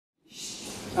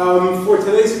For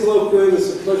today's colloquium,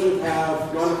 it's a pleasure to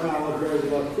have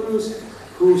Olvera, Cruz,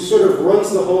 who sort of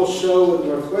runs the whole show at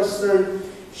Northwestern.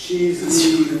 She's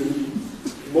the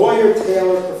lawyer,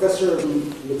 Taylor, professor of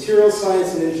material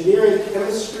science and engineering,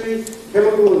 chemistry,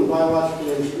 chemical and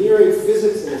biological engineering,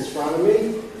 physics and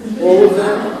astronomy, all of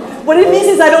them. What it means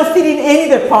is I don't fit in any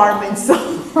department, so.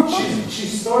 She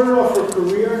started off her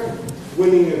career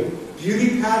winning a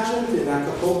beauty pageant in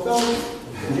Acapulco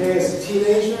as a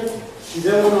teenager. She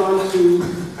then went on to,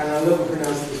 and I'll never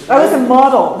pronounce this. I was a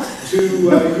model. To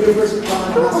Universidad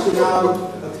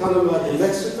Nacional Autónoma de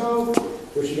Mexico,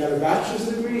 where she got a bachelor's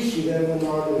degree. She then went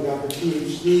on and got her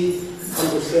PhD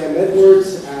under Sam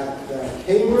Edwards at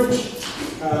Cambridge,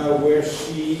 where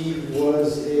she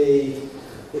was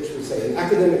an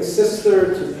academic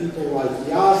sister to people like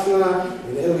Yasna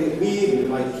and Elliot Reed and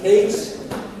Mike Cates.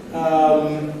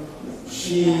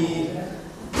 She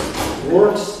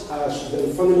works, she's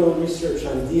done fundamental research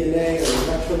on DNA and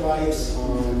electrolytes,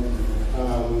 on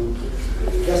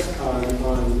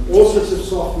all sorts of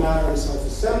soft matter and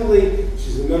self-assembly.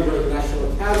 She's a member of the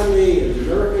National Academy and the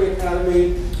American Academy,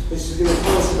 and she's going to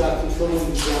tell us about controlling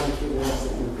the geometry of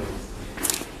elastic membranes.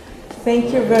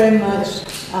 Thank you very much,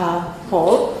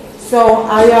 Paul. So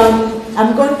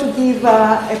I'm going to give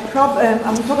I'm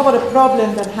going to talk about a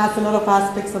problem that has a lot of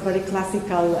aspects of very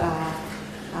classical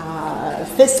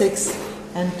physics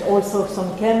and also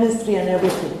some chemistry and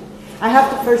everything. I have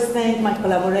to first thank my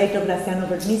collaborator, Graciano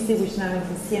Bernici, which now is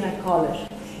in Siena College.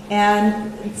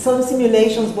 And some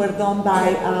simulations were done by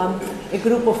a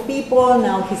group of people.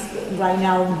 Now he's right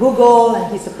now in Google,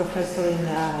 and he's a professor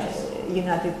in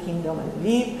United Kingdom, I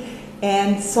believe.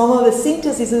 And some of the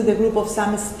synthesis is the group of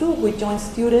Sam Stu, with joint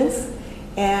students,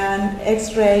 and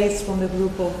X-rays from the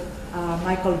group of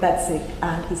Michael Betzik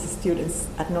and his students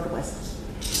at Northwestern.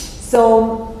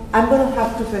 So I'm going to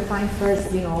have to define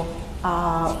first,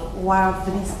 what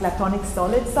these platonic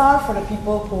solids are for the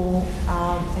people who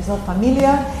is not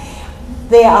familiar.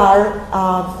 They are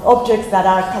objects that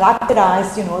are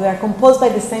characterized, they are composed by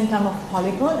the same type of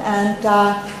polygon and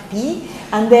P,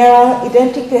 and they are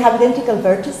identical. They have identical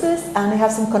vertices, and they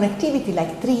have some connectivity,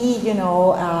 like 3,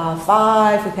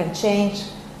 5. We can change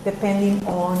depending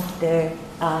on the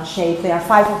shape. There are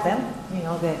 5 of them.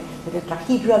 The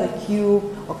tetrahedra, the cube,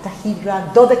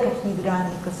 octahedra, dodecahedra,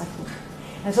 and icosahedra.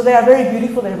 And so they are very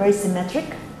beautiful. They're very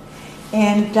symmetric.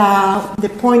 And the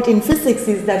point in physics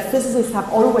is that physicists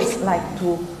have always liked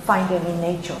to find them in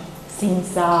nature.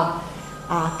 Since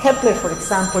Kepler, for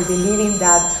example, believing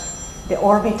that the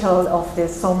orbital of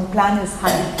some planets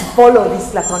had to follow these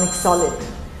platonic solid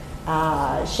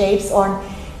shapes, or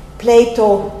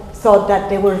Plato thought that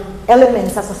there were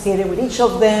elements associated with each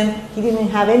of them. He didn't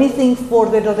have anything for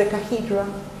the dodecahedra,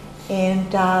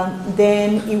 and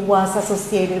then it was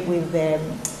associated with the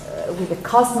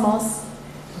cosmos.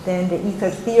 Then the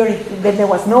ether theory, then there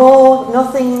was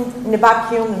nothing in the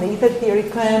vacuum, and the ether theory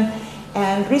came.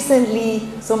 And recently,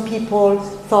 some people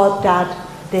thought that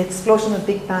the explosion of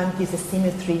Big Bang is a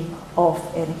symmetry of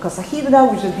an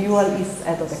icosahedra, which the dual is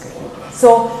a dodecahedra.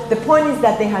 So the point is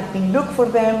that they had been looked for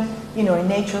them, in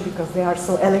nature, because they are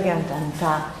so elegant, and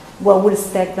one would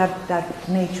expect that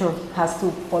nature has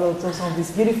to follow some of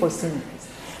these beautiful symmetries.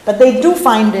 But they do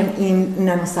find them in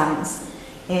nanoscience.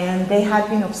 And they have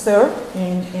been observed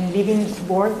in living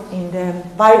world in the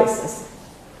viruses.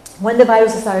 When the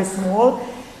viruses are small,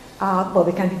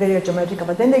 they can be very geometrical,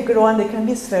 but then they grow and they can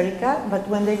be spherical. But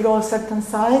when they grow a certain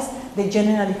size, they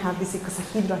generally have this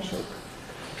icosahedra shape.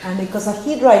 And the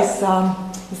icosahedra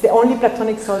is the only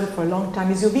platonic solid for a long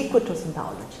time. It's ubiquitous in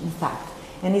biology, in fact.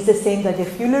 And it's the same that the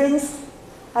fullerenes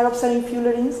are observing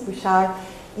fullerenes, which are,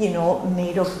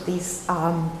 made of these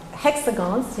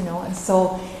hexagons, and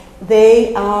so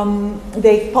they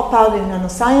pop out in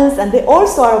nanoscience, and they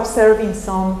also are observing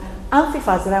some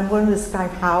amphiphads that I'm going to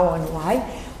describe how and why,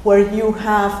 where you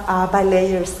have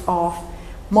bilayers of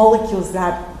molecules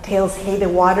that tells, hey, the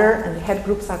water and the head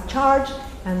groups are charged,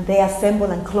 and they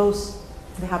assemble and close.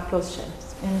 They have closed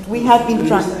shapes. And we have been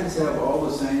trying. Do these things have all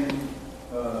the same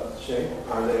shape?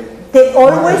 Are they? They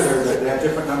always. They have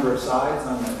different number of sides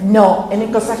on them? No, an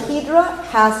icosahedra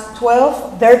has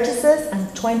 12 vertices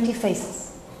and 20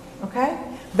 faces. Okay?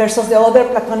 Versus the other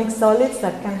platonic solids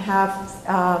that can have,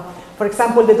 for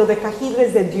example, the dodecahedra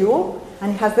is the dual,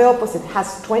 and it has the opposite. It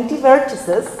has 20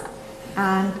 vertices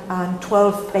and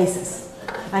 12 bases.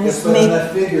 And yes, it's but made. In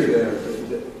that figure there,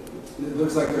 it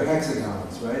looks like they're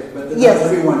hexagons, right? But yes.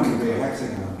 Not everyone can be a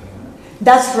hexagon, can it?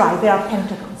 That's right. They are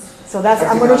pentagons. So that's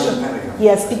I'm going to show.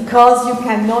 Yes, because you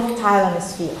cannot tile on a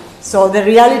sphere. So the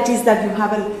reality is that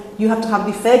you have to have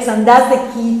defects, and that's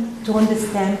the key to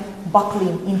understand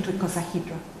buckling into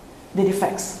icosahedra. the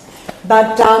defects.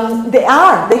 But they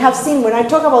have seen, when I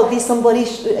talk about this, somebody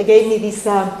gave me this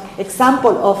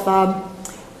example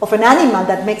of an animal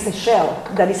that makes a shell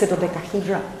that is a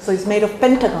dodecahedra. So it's made of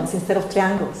pentagons instead of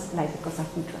triangles, like the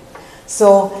icosahedra.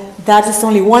 So that is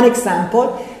only one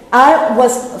example. I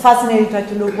was fascinated trying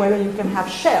to look whether you can have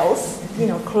shells,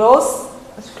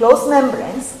 closed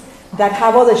membranes that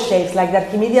have other shapes, like the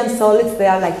Archimedean solids. They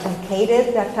are like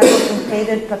truncated, they're type of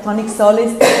truncated platonic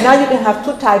solids. Now you can have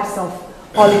two types of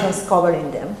polygons covering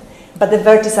them, but the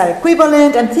vertices are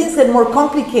equivalent, and things get more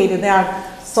complicated. There are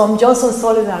some Johnson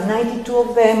solids, there are 92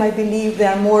 of them, I believe. They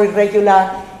are more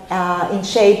irregular in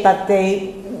shape, but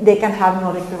they can have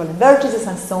non-equivalent vertices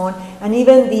and so on. And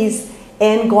even these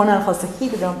n-gonal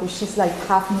falsahedron, which is like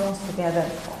half moons together.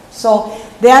 So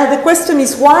the question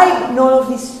is why none of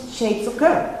these shapes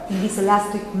occur in these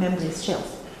elastic membrane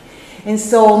shells. And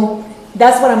so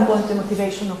that's what I'm going to the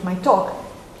motivation of my talk.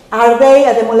 Are they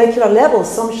at the molecular level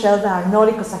some shells that are not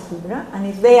icosahedra? And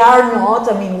if they are not,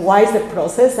 I mean, why is the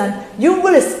process? And you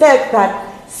will expect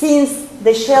that since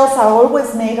the shells are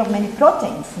always made of many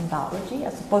proteins in biology,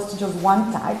 as opposed to just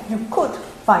one type, you could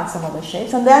find some other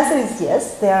shapes. And the answer is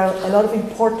yes. There are a lot of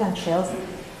important shells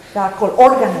that are called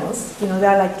organelles. They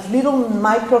are like little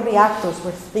microreactors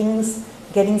where things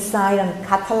get inside and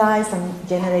catalyze and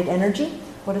generate energy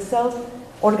for the cells.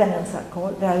 Organelles are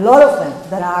called. There are a lot of them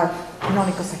that are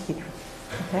non-icosahedral.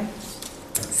 Okay?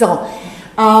 So,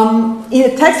 in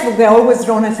the textbook, they're always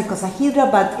drawn as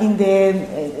icosahedra, but in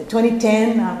the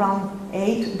 2010, around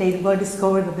 8, they were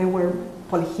discovered that they were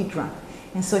polyhedral.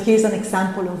 And so here's an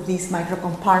example of these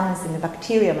microcompartments in the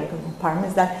bacteria,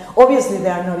 microcompartments that obviously they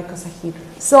are not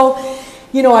icosahedral. So,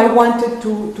 I wanted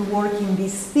to work in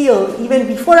this field. Even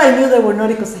before I knew they were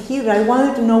not icosahedral, I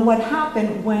wanted to know what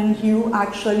happened when you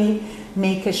actually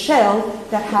make a shell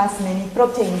that has many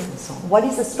proteins and so on. What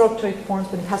is the structure it forms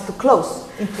when it has to close,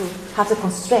 has a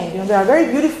constraint? There are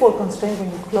very beautiful constraints when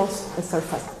you close the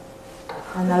surface.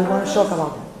 And I'm going to talk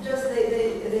about them.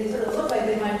 They sort of look like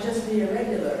they might just be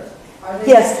irregular. Are they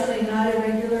Yes. actually not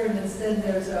irregular, and instead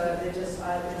they just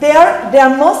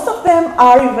Most of them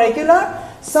are irregular.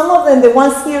 Some of them, the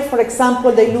ones here, for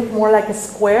example, they look more like a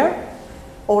square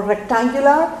or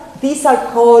rectangular. These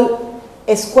are called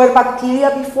a square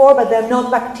bacteria before, but they're not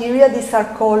bacteria. These are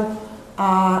called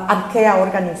archaea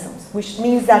organisms, which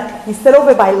means that instead of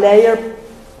a bilayer,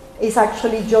 it's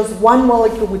actually just one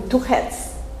molecule with two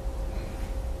heads.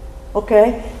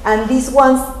 Okay? And these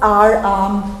ones are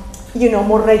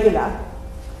more regular,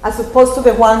 as opposed to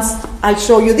the ones I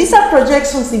show you. These are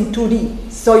projections in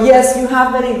 2D. So yes, you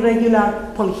have very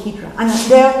irregular polyhedra. And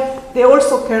they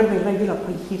also curve irregular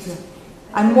polyhedra.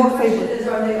 I'm more favorite.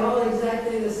 Are they all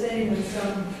exactly the same in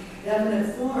some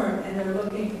definite form, and they're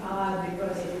looking odd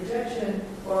because of projection,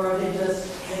 or are they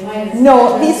might...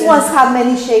 No, these ones have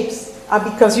many shapes,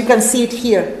 because you can see it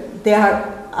here. They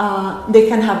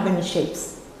can have many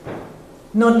shapes.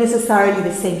 Not necessarily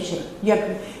the same shape.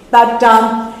 Yeah. But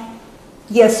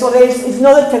yes, so it's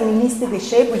not deterministic the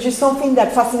shape, which is something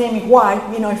that fascinates me. Why?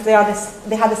 If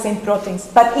they have the same proteins.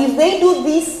 But if they do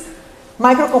these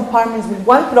microcompartments with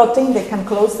one protein, they can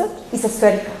close it. It's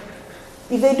spherical.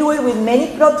 If they do it with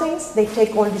many proteins, they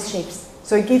take all these shapes.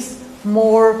 So it gives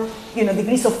more,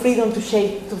 degrees of freedom to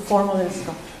form other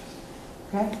structures.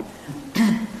 Okay.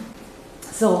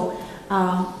 So.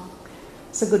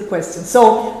 It's a good question.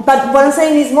 But what I'm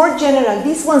saying is more general.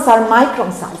 These ones are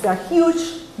micron size. They are huge.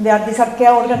 These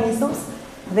archaea organisms.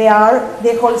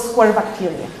 They're called square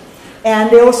bacteria. And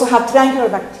they also have triangular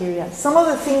bacteria. Some of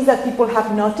the things that people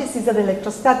have noticed is that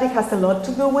electrostatic has a lot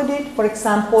to do with it. For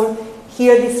example,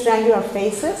 here these triangular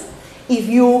faces. If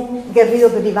you get rid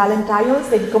of the divalent ions,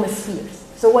 they become spheres.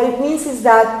 So what it means is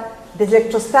that the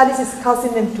electrostatic is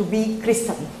causing them to be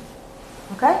crystalline.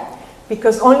 Okay?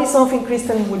 Because only something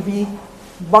crystalline will be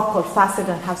buccal, facet,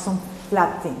 and have some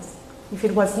flat things. If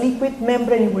it was liquid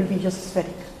membrane, it would be just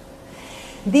spherical.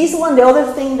 This one, the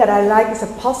other thing that I like is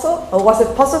a puzzle, or was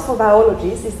a puzzle for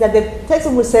biologists, is that the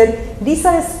textbook said these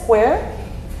are square,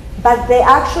 but they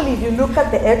actually, if you look at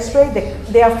the X-ray,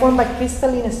 they are formed by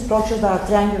crystalline structures that are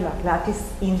triangular, that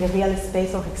is in the real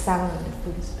space or hexagonal in the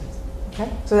 2D space.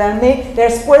 Okay? So they're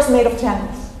squares made of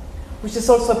triangles, which is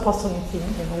also a puzzling thing.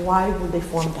 Why would they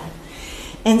form that?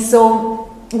 And so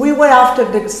we were after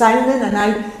the designing, and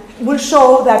I will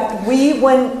show that we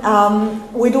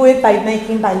do it by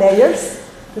making bilayers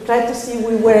to try to see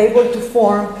we were able to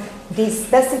form these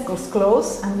vesicles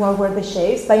close and what were the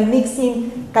shapes by mixing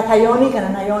cationic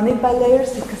and anionic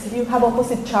bilayers, because if you have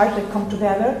opposite charge, they come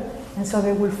together, and so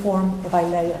they will form a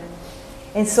bilayer.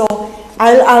 And so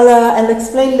I'll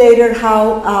explain later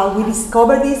how we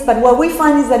discovered this, but what we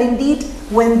find is that indeed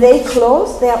when they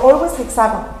close, they are always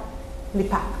hexagonally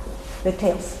packed, the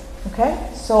tails. Okay?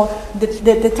 So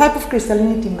the type of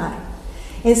crystallinity matter.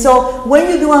 And so when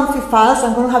you do amphifiles,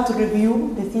 I'm going to have to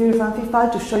review the theory of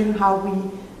amphiphile to show you how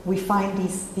we find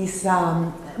these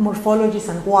morphologies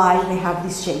and why they have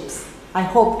these shapes. I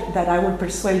hope that I will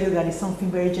persuade you that it's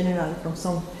something very general from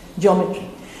some geometry.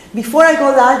 Before I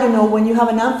go that, when you have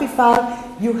an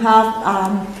amphiphile, you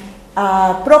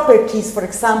have properties. For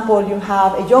example, you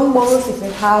have a Young modulus if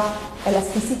they have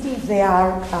elasticity, if they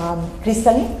are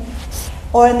crystalline.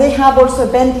 Or they have also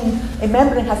a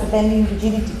membrane has a bending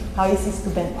rigidity, how easy it is to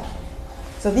bend.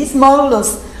 So these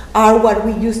modulus are what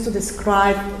we use to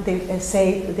describe,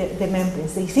 the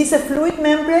membranes. If it's a fluid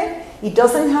membrane, it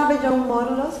doesn't have a Young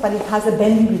modulus, but it has a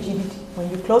bending rigidity. When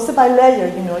you close it by layer,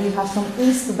 you have some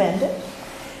ease to bend it.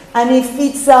 And if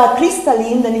it's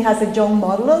crystalline, then it has a Young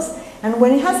modulus. And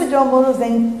when it has a Young modulus,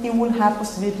 then it will have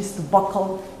possibilities to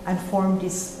buckle and form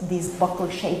these buckle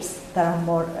shapes that are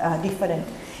more different.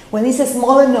 When this is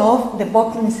small enough, the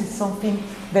buckling is something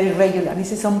very regular.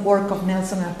 This is some work of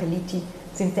Nelson and Pellitti.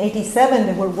 Since 1987,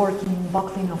 they were working in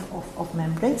buckling of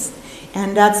membranes.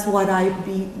 And that's what I've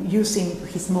been using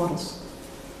his models.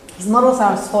 His models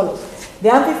are as follows. The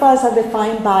amphiphiles are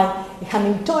defined by a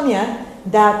Hamiltonian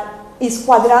that is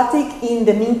quadratic in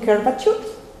the mean curvature.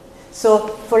 So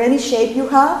for any shape you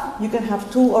can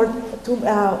have two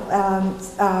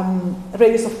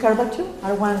radius of curvature,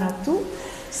 R1 and R2.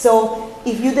 So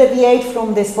if you deviate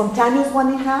from the spontaneous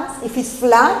one it has, if it's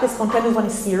flat, the spontaneous one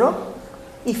is 0.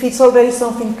 If it's already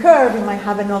something curved, it might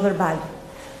have another value.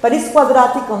 But it's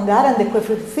quadratic on that, and the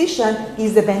coefficient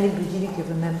is the bending rigidity of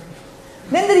the membrane.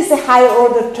 Then there is a higher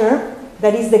order term,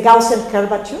 that is the Gaussian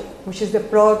curvature, which is the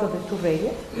product of the two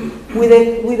radii,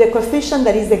 with a coefficient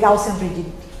that is the Gaussian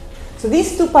rigidity. So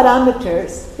these two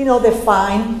parameters,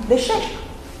 define the shape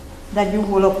that you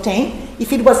will obtain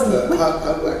if it was liquid.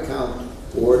 How do I count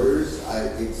orders?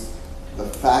 It's the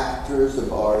factors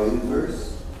of R inverse.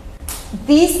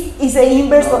 This is the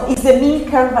inverse, is the mean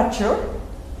curvature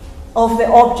of the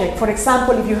object. For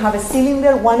example, if you have a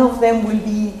cylinder, one of them will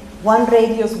be, one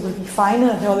radius will be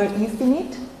finite, the other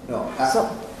infinite. No,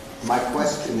 my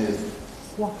question is,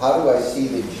 how do I see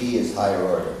that G is higher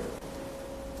order?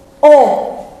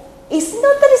 Oh, it's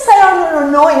not that it's higher order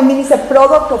or no. I mean, it's a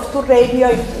product of two radii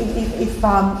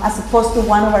as opposed to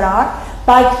 1 over R.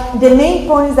 But the main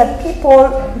point is that people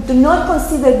do not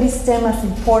consider this term as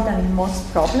important in most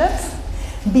problems,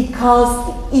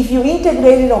 because if you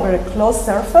integrate it over a closed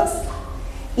surface,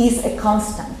 it's a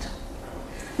constant.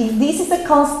 If this is a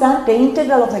constant, the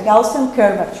integral of the Gaussian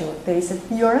curvature, there is a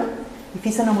theorem. If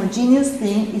it's an homogeneous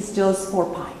thing, it's just 4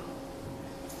 pi.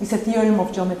 It's a theorem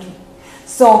of geometry.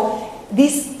 So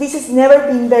this has never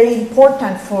been very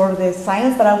important for the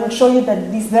science, but I will show you that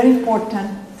it is very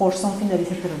important for something that is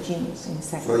heterogeneous in a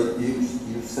second. So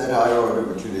you said higher order,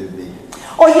 but you didn't mean it.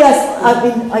 Oh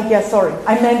yes, sorry.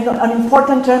 I meant an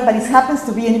important term, but it happens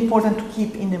to be an important to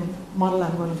keep in the model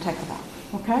I'm going to talk about.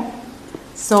 Okay?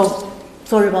 So,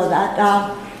 sorry about that.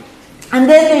 And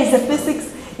then there is the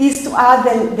physics, is to add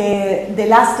the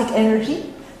elastic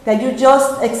energy that you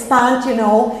just expand,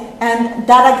 and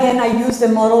that again I use the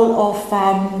model of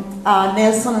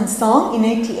Nelson and Song in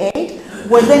 1988,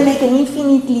 where they make an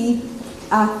infinitely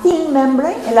thin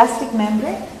membrane, elastic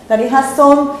membrane, that it has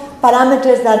some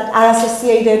parameters that are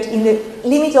associated in the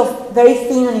limit of very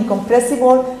thin and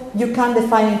incompressible, you can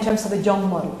define in terms of the Young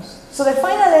modulus. So the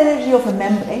final energy of a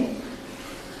membrane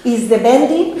is the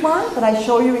bending one that I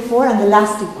showed you before and the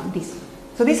elastic one, this one.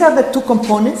 So these are the two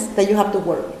components that you have to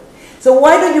work with. So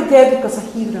why do you get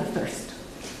icosahedra first?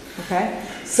 Okay?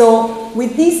 So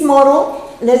with this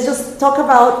model, let's just talk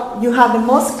about, you have the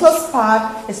most close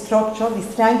packed structure,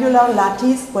 this triangular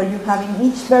lattice, where you have in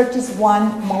each vertex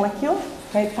one molecule,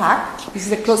 okay, packed. This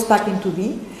is a close pack in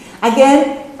 2D.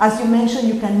 Again, as you mentioned,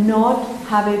 you cannot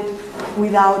have it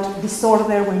without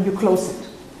disorder when you close it.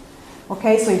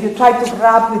 Okay, so if you try to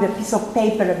wrap with a piece of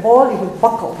paper a ball, it will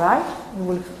buckle, right? It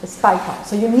will spike out.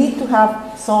 So you need to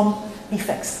have some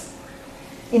defects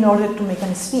in order to make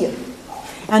a sphere.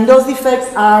 And those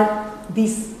defects are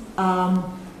these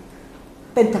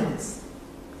pentagons.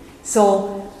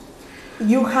 So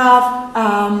you have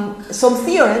some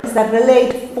theorems that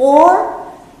relate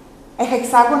for a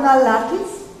hexagonal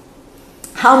lattice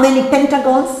how many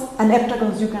pentagons and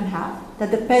heptagons you can have. That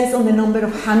depends on the number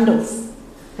of handles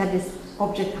that this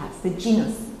object has, the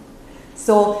genus.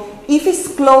 So if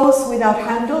it's closed without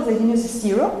handles, the genus is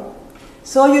 0.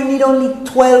 So you need only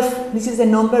 12. This is the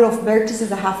number of vertices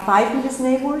that have 5 in its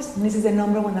neighbors, and this is the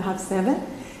number one that have 7.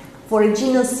 For a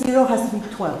genus 0 has to be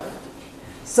 12.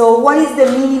 So what is the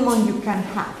minimum you can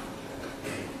have?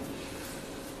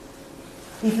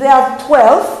 If there are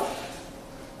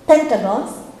 12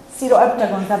 pentagons, 0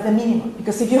 heptagons are the minimum.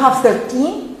 Because if you have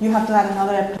 13, you have to add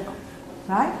another heptagon,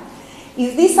 right?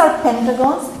 If these are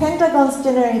pentagons, pentagons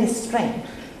generate a strain.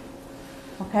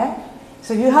 Okay?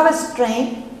 So if you have a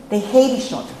strain, they hate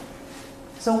each other.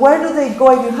 So where do they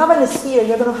go? If you have a sphere,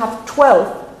 you're going to have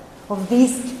 12 of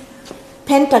these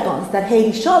pentagons that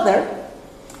hate each other.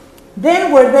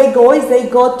 Then where they go is they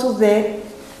go to the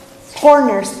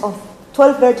corners of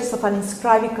 12 vertices of an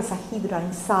inscribed icosahedra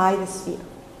inside the sphere.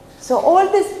 So all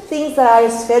these things that are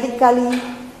spherically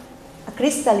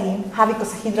crystalline have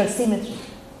icosahedral symmetry,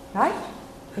 right?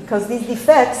 Because these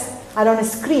defects are on a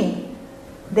screen.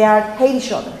 They hate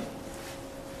each other.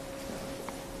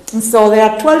 And so there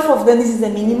are 12 of them. This is the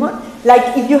minimum.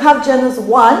 Like if you have genus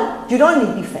 1, you don't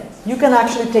need defects. You can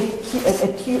actually take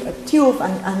a tube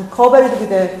and cover it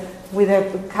with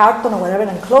a carton or whatever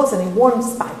and close it. It won't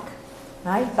spike,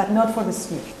 right? But not for the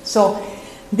sphere. So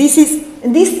this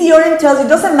theorem tells it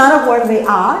doesn't matter where they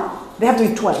are, they have to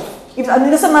be 12. It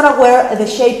doesn't matter where the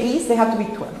shape is, they have to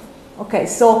be 12. Okay,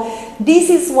 so this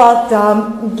is what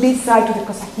leads right to the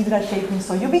icosahedral shape being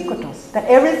so ubiquitous, that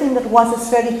everything that was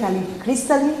spherically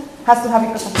crystalline has to have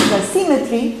icosahedral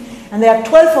symmetry, and there are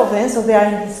 12 of them, so they are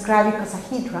in described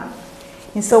icosahedra.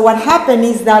 And so what happened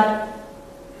is that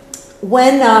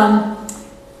when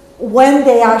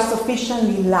they are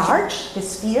sufficiently large, the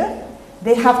sphere,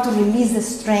 they have to release the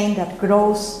strain that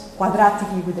grows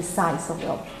quadratically with the size of the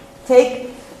object.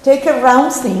 Take a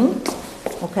round thing,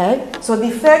 okay? So the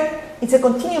effect, it's a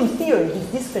continuum theory, it's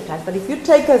discretized, but if you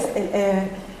take a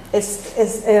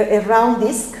round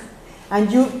disk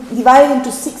and you divide it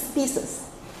into 6 pieces,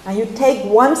 and you take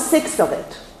 1/6 of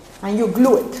it and you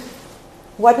glue it,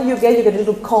 what do you get? You get a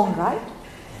little cone, right?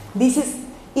 This is,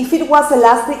 if it was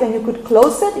elastic and you could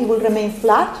close it, it will remain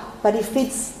flat, but if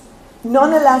it's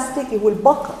non-elastic, it will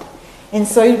buckle. And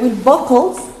so it will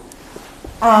buckle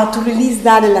to release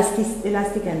that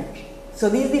elastic energy. So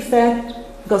this defect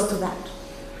goes to that.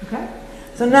 Okay?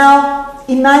 So now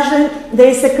imagine there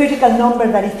is a critical number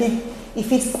that if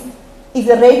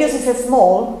the radius is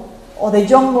small, or the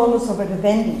Young modulus over the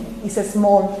bending is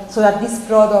small, so that this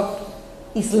product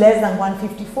is less than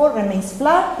 154, remains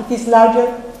flat. If it's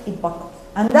larger, it buckles.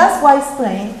 And that's why it's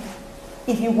plain,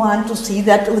 if you want to see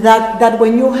that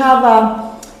when you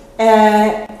have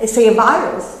say a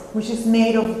virus, which is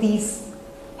made of these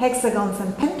hexagons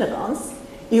and pentagons,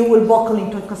 it will buckle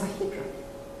into a icosahedra.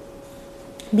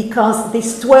 Because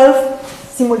these 12,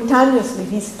 simultaneously,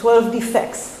 these 12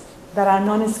 defects that are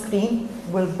non-screen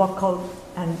will buckle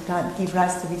and give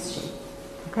rise to this shape.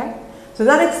 Okay? So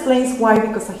that explains why the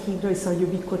icosahedra is so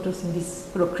ubiquitous in these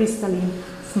crystalline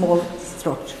small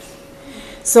structures.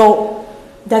 So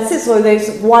that's it. So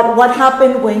there's what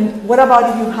happened what about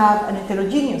if you have an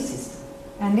heterogeneous system?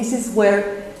 And this is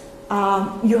where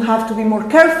you have to be more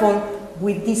careful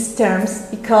with these terms,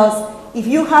 because if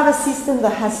you have a system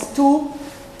that has 2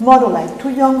 moduli, 2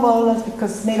 Young modulus,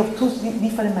 because it's made of 2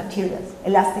 different materials,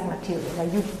 elastic material,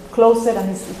 like you close it and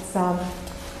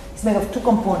it's made of 2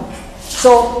 components.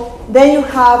 So then you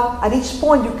have, at each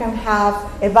point you can have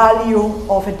a value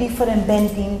of a different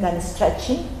bending and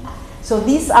stretching. So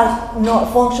these are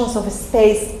functions of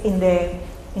space in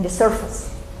the surface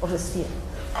of the sphere,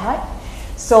 right?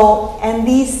 So, and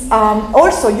these,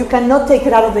 also you cannot take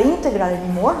it out of the integral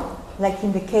anymore, like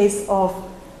in the case of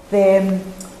the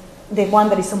one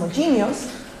that is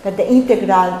homogeneous, that the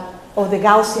integral of the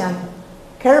Gaussian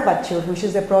curvature, which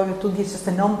is the product 2, gives just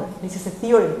a number. This is a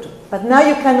theorem 2. But now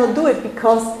you cannot do it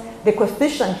because the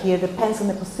coefficient here depends on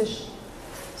the position.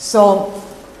 So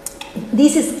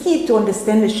this is key to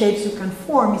understand the shapes you can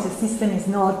form if the system is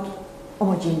not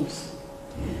homogeneous.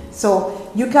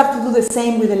 So you have to do the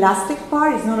same with the elastic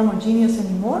part. It's not homogeneous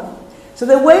anymore. So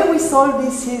the way we solve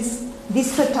this is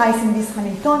discretizing this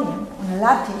Hamiltonian on a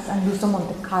lattice and do some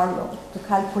Monte Carlo to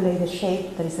calculate the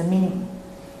shape that is a minimum,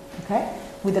 okay,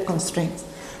 with the constraints.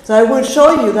 So I will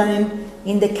show you that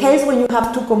in the case when you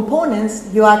have 2 components,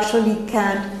 you actually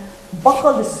can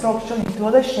buckle the structure into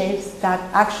other shapes that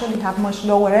actually have much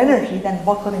lower energy than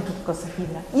buckle into the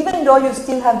icosahedra. Even though you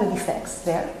still have the defects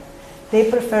there, they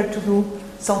prefer to do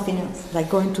something else, like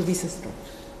going to this structure.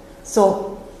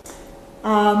 So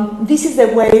this is the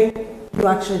way you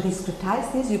actually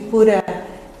discretize this. You put a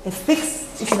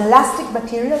fixed, it's an elastic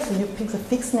material, so you pick a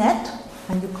fixed net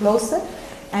and you close it,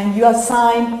 and you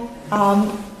assign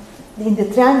in the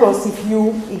triangles,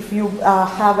 if you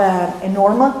have a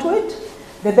normal to it,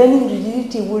 the bending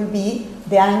rigidity will be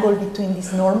the angle between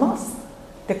these normals.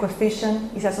 The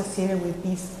coefficient is associated with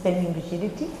this bending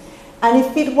rigidity. And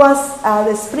if it was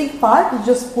the spring part, you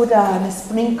just put a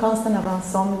spring constant around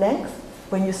some length,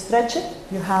 When you stretch it,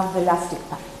 you have the elastic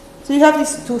part. So you have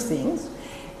these two things.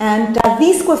 And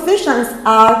these coefficients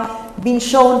are being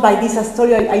shown by this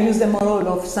story. I use the model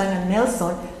of Stein and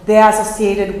Nelson. They are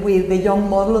associated with the Young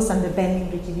modulus and the bending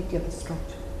rigidity of the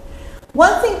structure.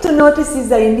 One thing to notice is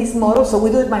that in this model, so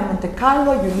we do it by Monte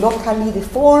Carlo, you locally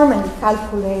deform and you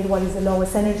calculate what is the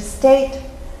lowest energy state,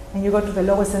 and you go to the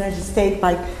lowest energy state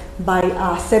by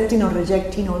accepting or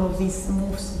rejecting all of these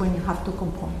moves when you have two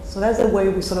components. So that's the way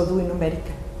we sort of do it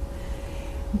numerically.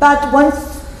 But one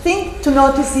thing to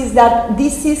notice is that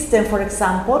this system, for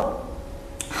example,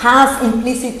 has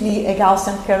implicitly a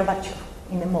Gaussian curvature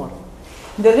in the model.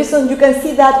 The reason you can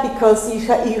see that because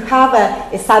you have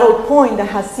a saddle point that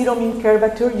has zero mean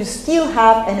curvature, you still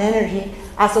have an energy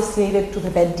associated to the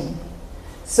bending.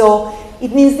 So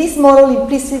it means this model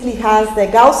implicitly has the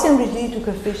Gaussian rigidity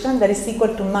coefficient that is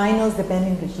equal to minus the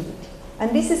bending rigidity.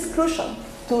 And this is crucial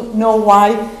to know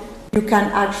why you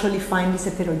can actually find these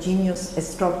heterogeneous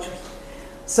structures.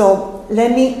 So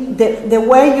the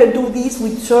way you do this,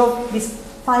 we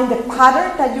find the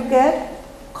pattern that you get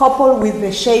coupled with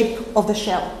the shape of the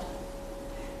shell.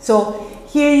 So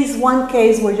here is one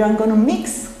case where you're going to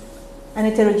mix an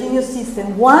heterogeneous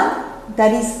system, one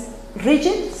that is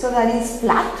rigid, so that is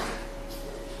flat,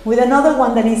 with another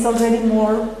one that is already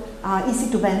more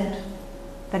easy to bend,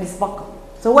 that is buccal.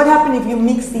 So what happens if you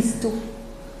mix these two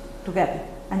together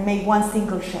and make one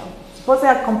single shell? Suppose they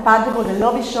are compatible, they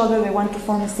love each other, they want to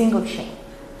form a single shell.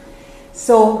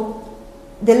 So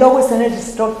the lowest energy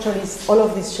structure is all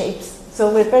of these shapes.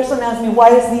 So the person asked me, why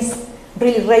is this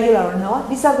really regular or not?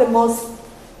 These are the most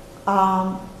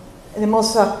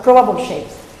probable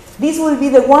shapes. This will be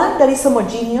the one that is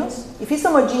homogeneous. If it's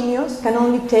homogeneous, can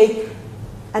only take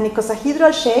an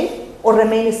icosahedral shape or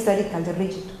remain spherical, the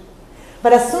rigid.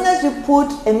 But as soon as you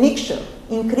put a mixture,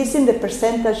 increasing the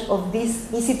percentage of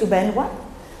this easy to bend one,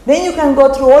 then you can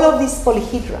go through all of these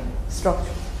polyhedral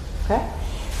structures. Okay?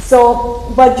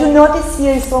 So what you notice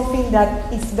here is something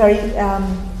that is very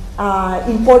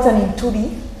important in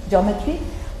 2D geometry,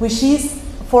 which is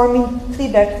forming three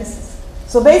vertices.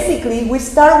 So basically, we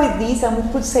start with this and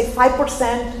we put, say,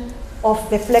 5% of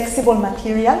the flexible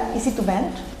material, easy to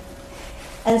bend.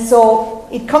 And so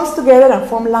it comes together and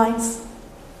form lines.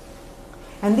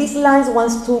 And these lines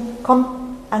want to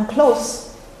come and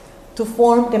close to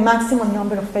form the maximum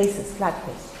number of faces, flat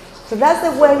faces. So that's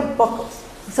the way it buckles.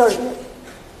 Sorry.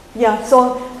 Yeah,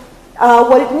 so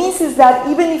what it means is that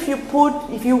even if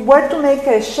you were to make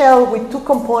a shell with two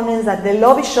components that they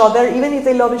love each other, even if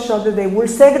they love each other, they will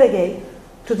segregate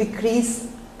to decrease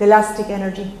the elastic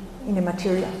energy in the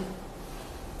material,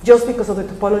 just because of the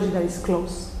topology that is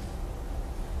close.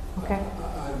 Okay?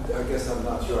 I guess I'm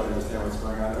not sure I understand what's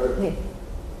going on. Yeah.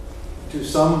 Do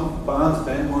some bonds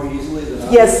bend more easily than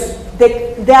others? Yes,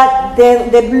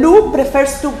 the blue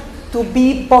prefers to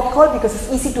be buccal because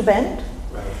it's easy to bend.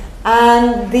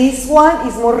 And this one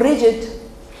is more rigid.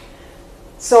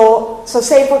 So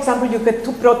say, for example, you get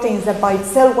two proteins that by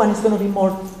itself one is going to be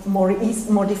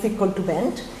more difficult to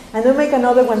bend. And then make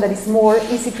another one that is more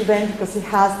easy to bend because it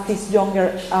has this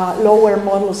lower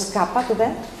modulus kappa to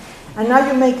bend. And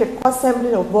now you make a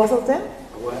co-assembly of both of them.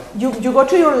 What? You go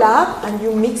to your lab and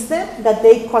you mix them, that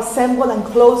they co-assemble and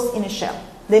close in a shell.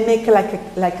 They make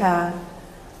like a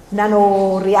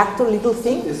nano-reactor little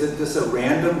thing. Is this a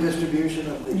random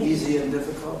distribution of the easy and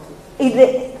difficult?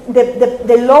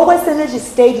 The lowest energy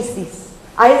state is this.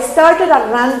 I started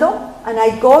at random and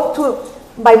I go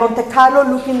to, by Monte Carlo,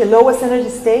 looking the lowest energy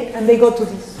state, and they go to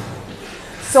this.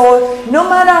 So no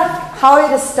matter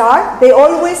how it starts, they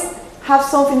always have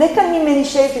something. They can be many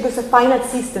shapes because it's a finite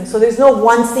system, so there's no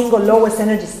one single lowest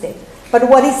energy state. But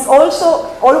what is also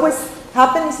always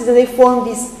happens is that they form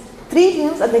these three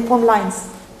things and they form lines.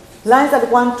 Lines that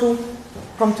want to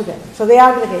come together. So they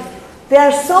aggregate. There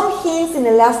are some hints in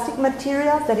elastic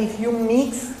materials that if you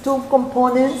mix two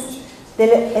components,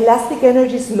 the elastic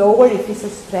energy is lower if it's a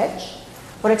stretch.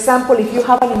 For example, if you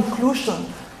have an inclusion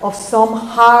of some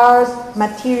hard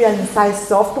material inside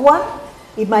soft one,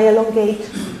 it might elongate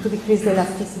to decrease the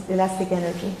elastic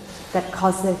energy that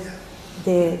causes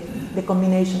the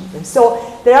combination of them.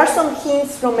 So there are some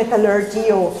hints from metallurgy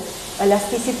or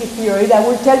elasticity theory that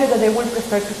will tell you that they will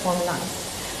prefer to form lines.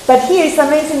 But here it's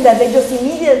amazing that they just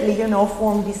immediately,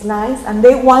 form these lines, and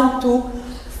they want to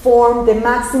form the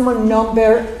maximum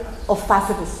number of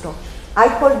faceted structures. I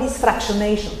call this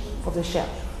fractionation of the shell,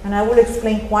 and I will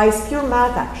explain why it's pure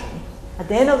math actually. At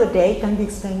the end of the day, it can be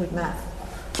explained with math.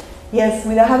 Yes,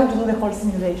 without having to do the whole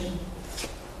simulation.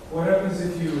 What happens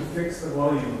if you fix the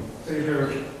volume? Say you're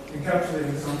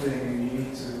encapsulating something and you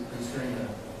need to constrain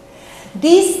that.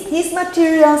 These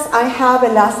materials, I have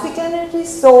elastic energy,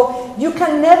 so you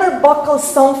can never buckle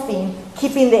something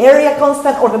keeping the area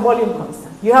constant or the volume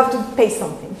constant. You have to pay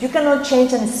something. You cannot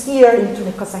change a sphere into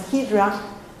an icosahedra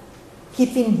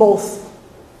keeping both,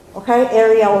 okay,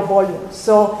 area or volume.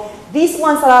 So these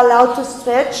ones are allowed to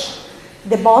stretch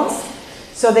the bonds,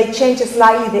 so they change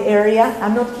slightly the area.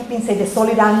 I'm not keeping, say, the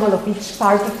solid angle of each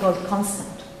particle constant.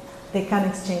 They can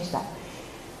exchange that.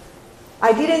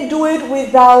 I didn't do it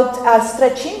without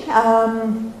stretching. I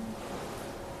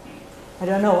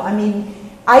don't know. I mean,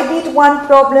 I did one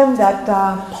problem that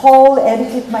Paul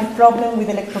edited my problem with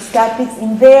electrostatics.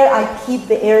 In there, I keep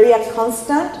the area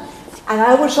constant. And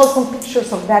I will show some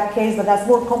pictures of that case, but that's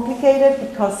more complicated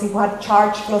because it had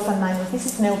charge plus and minus. This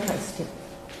is neutral still.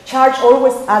 Charge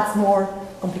always adds more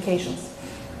complications.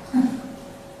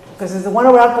 Because it's the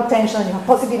 1/r potential, and you have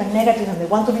positive and negative, and they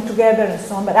want to be together and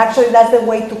so on. But actually, that's the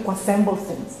way to assemble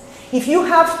things. If you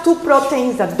have two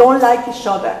proteins that don't like each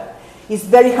other, it's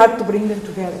very hard to bring them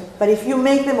together. But if you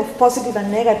make them of positive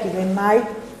and negative, they might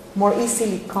more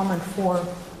easily come and form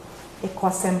a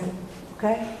co-assembly.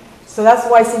 Okay? So that's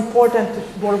why it's important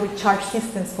to work with charge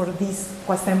systems for these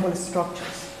co-assembled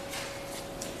structures.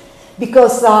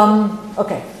 Because,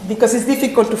 because it's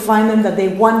difficult to find them that they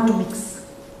want to mix.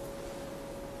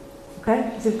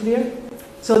 Okay, is it clear?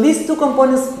 So these two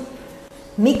components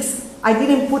mix. I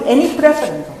didn't put any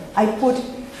preference. I put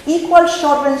equal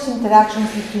short range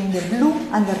interactions between the blue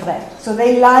and the red. So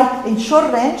they like, in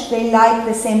short range, they like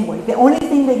the same way. The only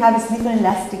thing they have is different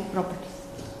elastic properties.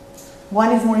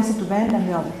 One is more easy to bend than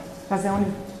the other. That's the only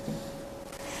thing.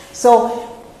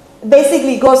 So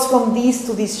basically it goes from this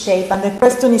to this shape, and the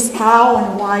question is how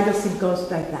and why does it go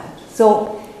like that?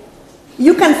 So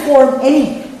you can form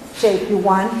any shape you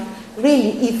want,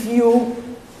 really, if you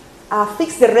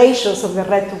fix the ratios of the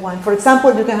red to 1. For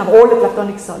example, you can have all the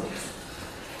Platonic solids.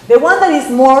 The one that is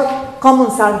more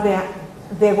common are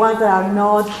the ones that are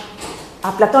not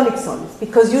Platonic solids,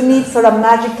 because you need sort of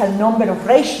magical number of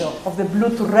ratio of the blue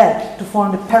to red to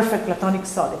form the perfect Platonic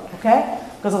solid, okay?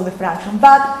 Because of the fraction.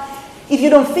 But if you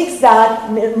don't fix that,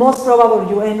 most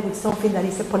probably you end with something that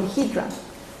is a polyhedral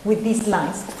with these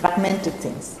lines, fragmented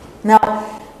things. Now,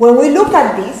 when we look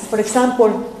at this, for example,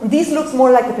 this looks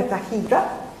more like a tetrahedra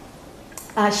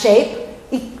shape.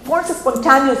 It forms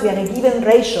spontaneously at a given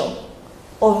ratio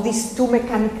of these two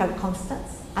mechanical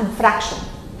constants and fraction.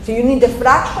 So you need the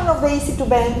fraction of the easy to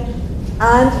bend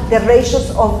and the ratios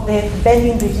of the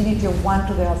bending rigidity of one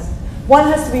to the other.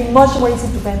 One has to be much more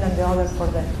easy to bend than the other for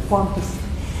the form piece.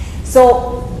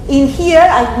 So in here,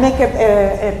 I make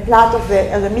a plot of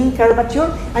the mean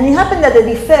curvature, and it happened that the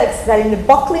defects that in the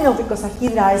buckling of the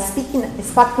icosahedra are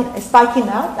spiking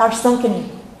out are sunken in.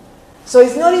 So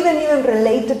it's not even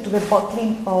related to the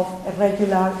buckling of a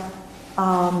regular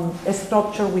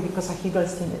structure with icosahedral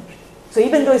symmetry. So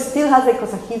even though it still has the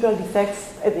icosahedral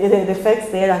defects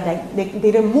there, and they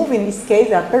didn't move in this case,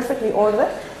 they are perfectly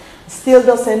ordered, still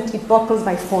doesn't, it buckles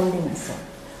by folding and so on.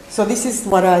 So this is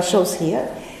what shows here.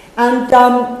 And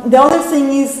the other thing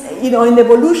is, in the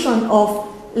evolution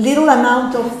of little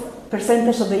amount of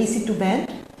percentage of the easy to bend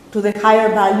to the higher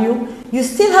value, you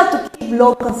still have to keep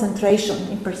low concentration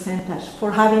in percentage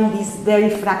for having these very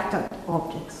fractal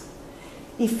objects.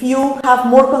 If you have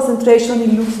more concentration,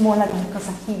 it looks more like an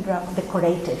icosahedra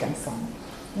decorated and so on,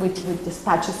 with the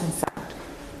patches inside.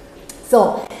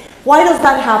 So why does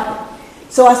that happen?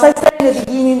 So as I said in the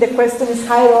beginning, the question is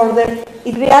higher order.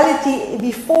 In reality,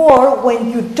 before, when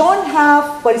you don't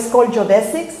have what is called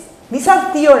geodesics, these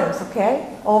are theorems,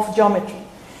 okay, of geometry.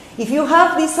 If you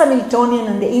have this Hamiltonian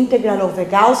and the integral of the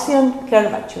Gaussian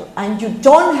curvature, and you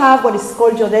don't have what is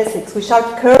called geodesics, which are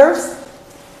curves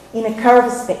in a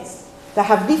curved space that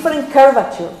have different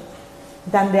curvature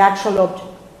than the actual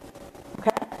object,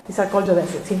 okay? These are called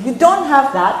geodesics. If you don't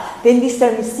have that, then this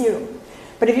term is 0.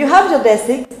 But if you have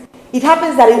geodesics, it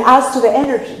happens that it adds to the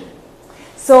energy.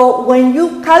 So when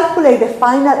you calculate the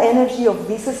final energy of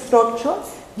this structure,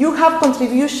 you have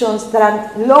contributions that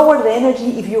are lower the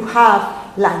energy if you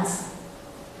have lines.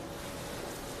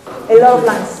 A lot of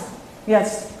lines.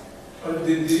 Yes?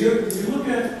 Did you look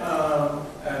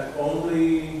at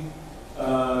only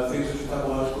things which are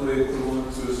topologically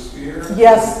equivalent to a sphere?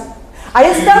 Yes.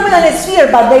 I start with a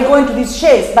sphere, but they go into these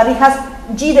shapes. But it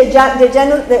has G,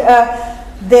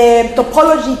 the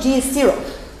topology G is 0.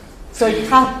 So it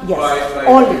has, yes,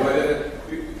 only.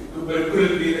 But it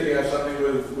could be that you have something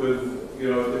with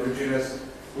different genus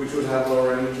which would have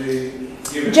lower energy.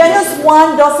 Genus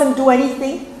 1 doesn't do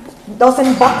anything,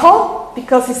 doesn't buckle,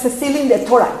 because it's a sealing the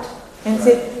torrent. And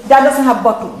right. That doesn't have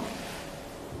buckling,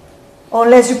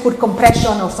 unless you put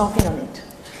compression or something on it.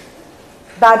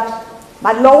 But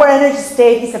But lower energy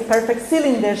state is a perfect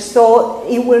cylinder, so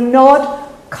it will not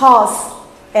cause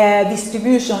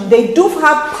distribution. They do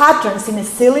have patterns in a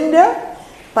cylinder,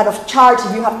 but of charge,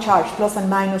 if you have charge, plus and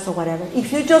minus or whatever.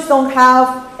 If you just don't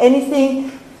have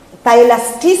anything, by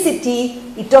elasticity,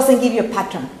 it doesn't give you a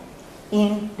pattern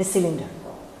in the cylinder.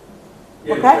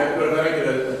 Yeah, Okay? but if I make it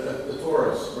a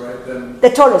torus, right, then... The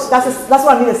torus, that's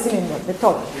what I mean, the cylinder, the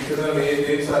torus. Because then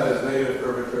the inside has negative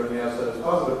curvature and the outside has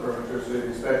positive curvature, so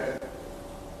you'd expect...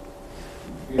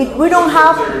 We don't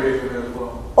have... segregation there as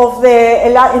well. Of the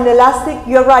in elastic,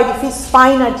 you're right, if it's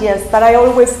finite, yes, but I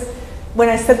always, when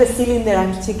I set the cylinder,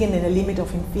 I'm thinking in a limit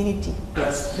of infinity.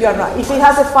 Yes, you're right. If it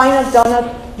has a finite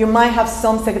donut, you might have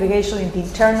some segregation in the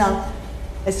internal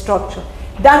structure.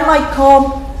 That might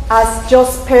come as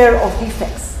just pair of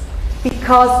defects,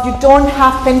 because you don't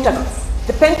have pentagons.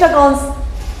 The pentagons,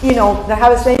 you know, that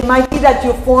have a say, it might be that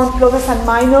you form pluses and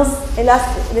minus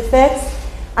elastic effects,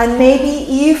 and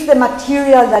maybe if the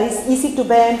material that is easy to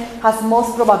bend has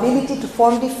most probability to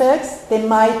form defects, they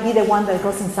might be the one that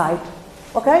goes inside.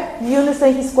 Okay? You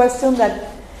understand his question that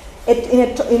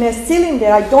in a cylinder,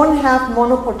 I don't have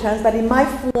monoprotons, but it might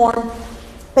form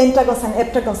pentagons and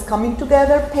heptagons coming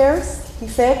together, pairs,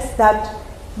 effects that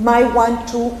might want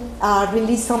to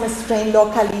release some strain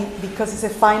locally because it's a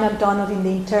finite donut in the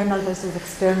internal versus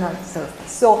external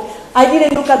surface. So I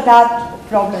didn't look at that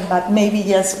problem, but maybe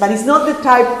yes. But it's not the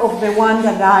type of the one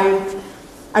that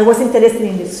I was interested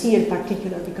in the sphere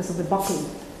particularly because of the buckling.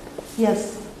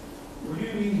 Yes? What do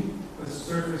you mean a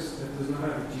surface that does not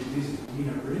have a geodesic? Do you mean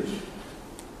a bridge?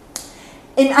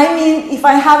 And I mean, if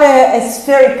I have a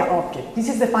spherical object, this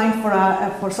is defined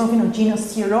for something of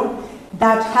genus 0,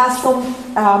 that has some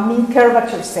mean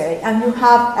curvature, say, and you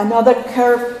have another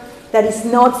curve that is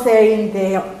not there in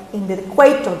the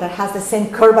equator that has the same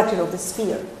curvature of the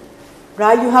sphere,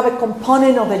 right? You have a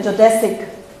component of the geodesic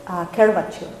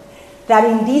curvature that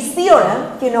in this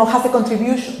theorem, you know, has a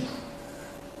contribution.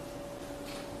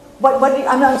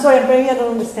 I'm sorry, maybe I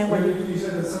don't understand what you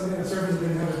said that a surface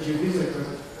didn't have a geodesic, but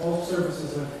all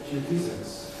surfaces have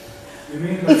geodesics. You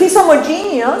mean if it's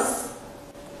homogeneous,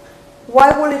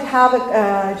 why will it have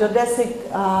a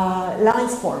geodesic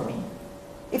lines forming?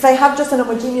 If I have just an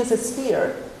homogeneous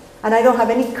sphere and I don't have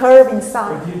any curve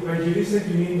inside. By geodesic,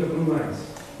 you mean the blue lines?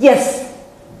 Yes.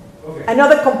 Okay.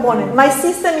 Another component. My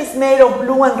system is made of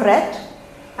blue and red,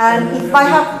 and if I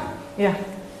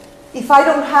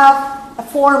don't have a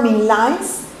forming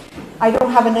lines, I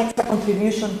don't have an extra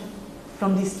contribution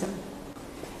from this term.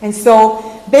 And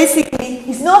so basically,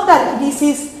 it's not that this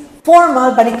is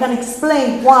formal, but it can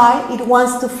explain why it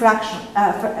wants to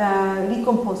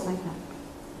decompose like that.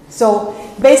 So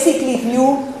basically, if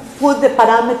you put the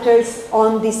parameters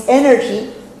on this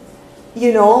energy,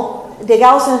 you know, the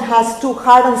Gaussian has two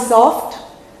hard and soft,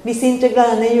 this integral,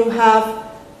 and then you have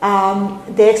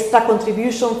the extra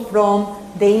contribution from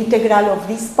the integral of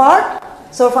this part,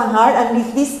 soft and hard, and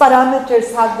if these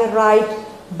parameters have the right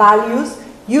values,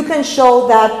 you can show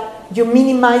that you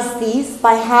minimize these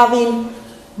by having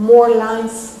more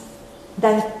lines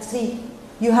than 3.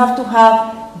 You have to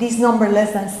have this number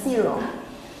less than 0.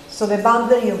 So the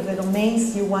boundary of the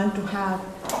domains you want to have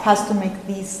has to make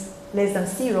this less than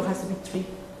 0, has to be 3,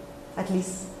 at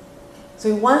least. So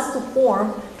it wants to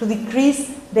form, to decrease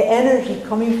the energy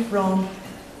coming from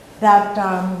that,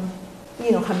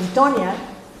 Hamiltonian.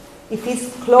 If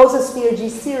it's close to sphere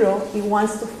G0, it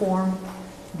wants to form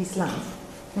these lines.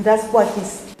 And that's what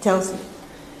this tells you.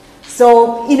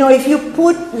 So, if you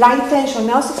put line tension,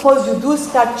 now suppose you do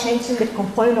start changing the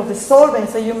component of the solvent,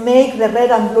 so you make the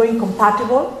red and blue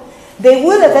incompatible, they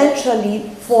will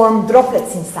eventually form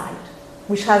droplets inside,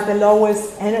 which has the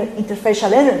lowest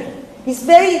interfacial energy. It's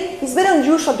very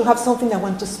unusual to have something that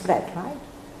wants to spread, right?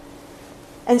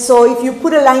 And so if you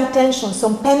put a line tension,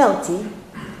 some penalty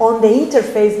on the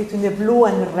interface between the blue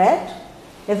and the red,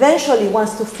 eventually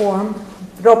wants to form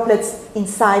droplets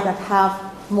inside that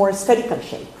have more spherical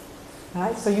shape.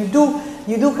 Right? So you do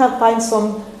find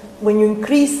some, when you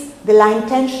increase the line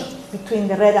tension between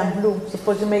the red and blue,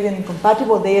 suppose you make them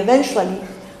incompatible, they eventually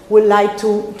will like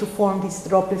to form these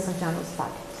droplets of Janus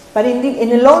particles. But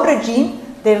in a low regime,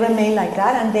 they remain like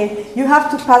that, and you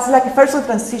have to pass like a first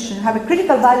transition. You have a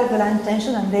critical value of the line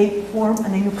tension, and they form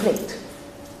an enucleate.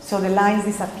 So the lines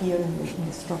disappear in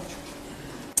the structure.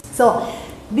 So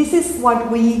this is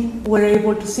what we were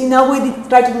able to see. Now we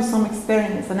try to do some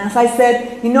experiments. And as I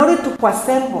said, in order to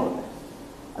co-assemble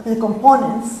the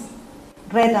components,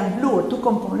 red and blue, or two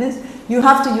components, you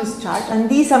have to use charge. And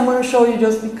these I'm going to show you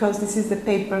just because this is the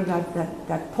paper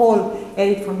that Paul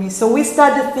edited for me. So we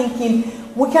started thinking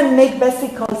we can make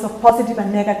vesicles of positive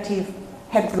and negative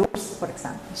head groups. for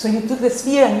example. So you took the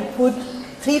sphere and you put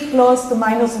 3 plus to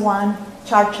minus 1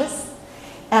 charges,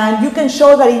 and you can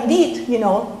show that indeed,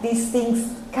 these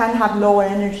things can have lower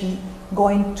energy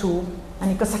going to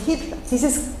an icosahedra. This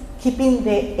is keeping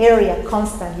the area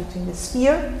constant between the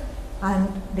sphere and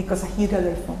the icosahedra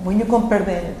they form when you compare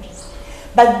the energies.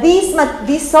 But these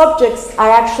objects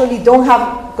don't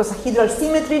have icosahedral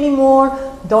symmetry anymore,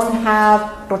 don't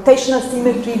have rotational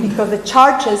symmetry because the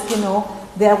charges,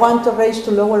 they are going to arrange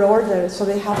to lower order, so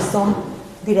they have some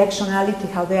directionality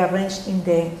how they are arranged in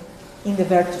the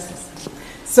vertices.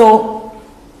 So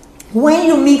when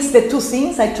you mix the two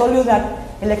things, I told you that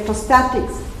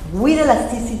electrostatics with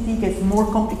elasticity gets more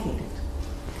complicated.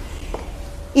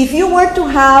 If you were to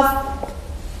have,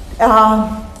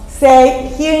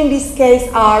 say, here in this case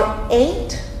are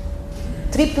 8,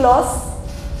 3 plus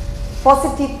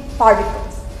positive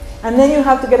particles, and then you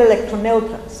have to get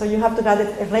electroneutral, so you have to get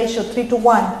a ratio 3 to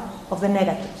 1 of the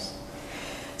negatives.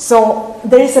 So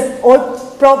there is an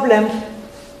old problem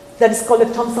that is called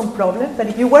the Thomson problem, that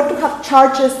if you were to have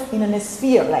charges in a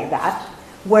sphere like that,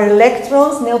 where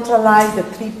electrons neutralize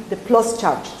the plus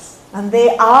charges, and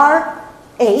they are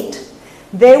 8,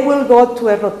 they will go to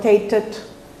a rotated,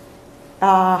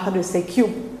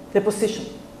 cube, the position.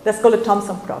 That's called the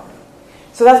Thomson problem.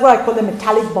 So that's what I call the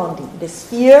metallic bonding. The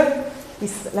sphere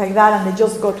is like that, and they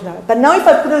just go to that. But now if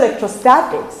I put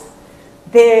electrostatics,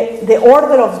 the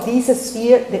order of this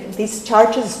sphere, these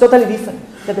charges is totally different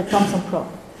than the Thomson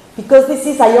problem, because this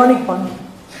is ionic bonding.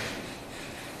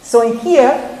 So in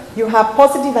here, you have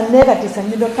positive and negatives,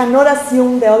 and you cannot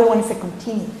assume the other one is a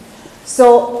continuum.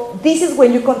 So this is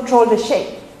when you control the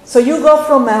shape. So you go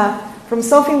from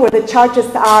something where the charges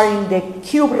are in the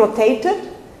cube rotated,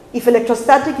 if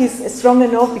electrostatic is strong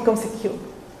enough, becomes a cube.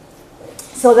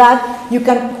 So that you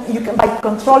can by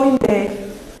controlling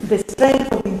the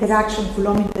strength of the interaction,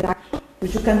 Coulomb interaction,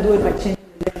 which you can do it by changing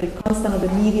the electric constant of the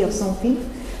media of something,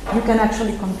 you can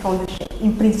actually control the shape,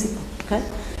 in principle, okay?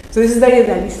 So this is very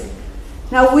realistic.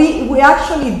 Now we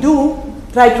actually do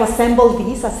try to assemble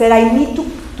these. I said I need to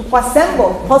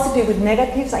assemble positive with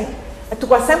negatives.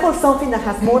 To assemble something that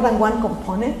has more than one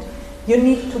component, you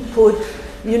need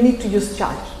to use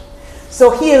charge. So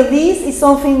here, this is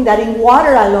something that in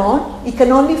water alone, it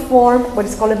can only form what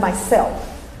is called a micelle.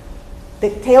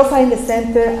 The tails are in the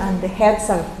center and the heads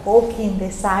are bulky in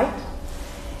the side.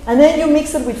 And then you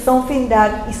mix it with something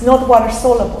that is not water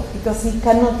soluble, because it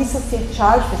cannot dissociate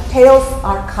charge. The tails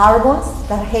are carbons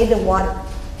that hate the water.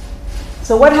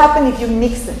 So what happens if you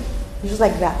mix them? Just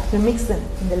like that. You mix them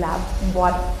in the lab in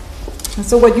water. And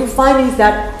so what you find is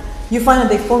that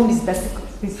they form these vesicles,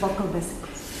 these buccal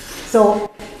vesicles.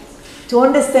 So to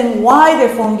understand why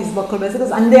they form these buccal vesicles,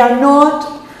 and they are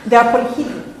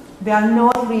polyhedral. They are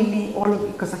not really all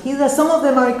icosahedra. Some of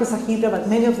them are icosahedra, but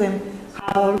many of them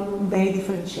have very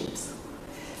different shapes.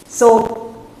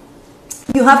 So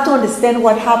you have to understand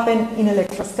what happened in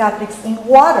electrostatics. In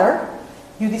water,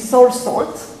 you dissolve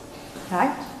salts,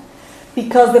 right?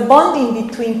 Because the bonding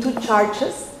between two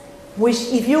charges, which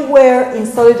if you were in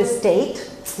solid state,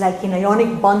 like in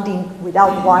ionic bonding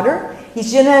without water,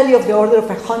 is generally of the order of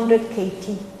 100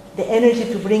 kT, the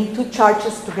energy to bring two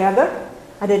charges together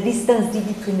at a distance d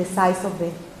between the size of the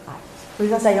atoms. So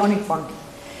that's ionic bonding.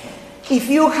 If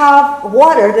you have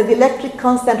water, the electric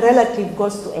constant relative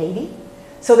goes to 80.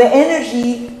 So the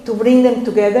energy to bring them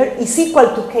together is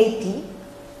equal to kT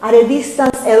at a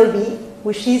distance LB,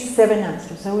 which is 7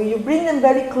 angstroms. So when you bring them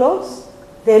very close,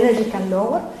 the energy can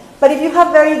lower. But if you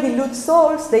have very dilute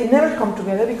salts, they never come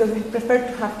together because we prefer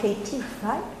to have kT,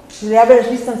 right? The average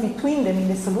distance between them in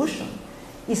the solution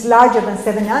is larger than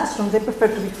 7 angstroms. They prefer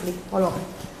to be free all over.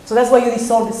 So that's why you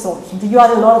dissolve the salts. Until you add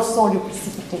a lot of salt, you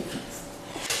precipitate things.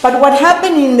 But what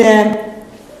happened in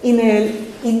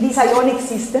these ionic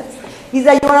systems is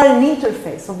that you are at an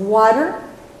interface of water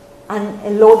and a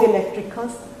low electric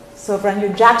constant. So from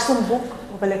your Jackson book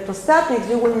of electrostatics,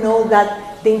 you will know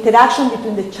that the interaction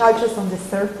between the charges on the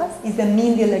surface is the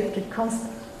mean dielectric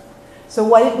constant. So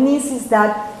what it means is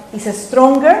that it's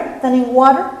stronger than in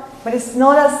water, but it's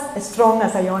not as strong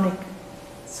as ionic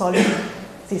solid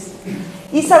system.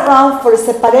 It's around, for a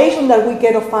separation that we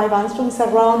get of 5 angstroms, it's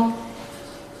around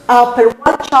per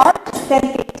one charge, 10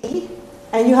 kT,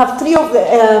 and you have 3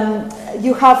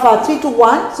 to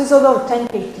 1, so it's about 10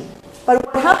 kT. But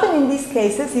what happened in these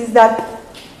cases is that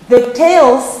the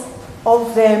tails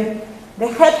of the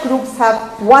head groups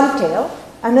have one tail,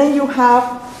 and then you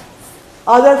have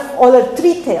other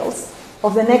 3 tails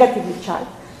of the negatively charged.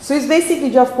 So it's basically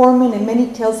just forming a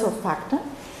many tail surfactant,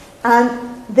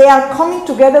 and they are coming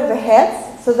together, the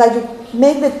heads, so that you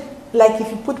make the, like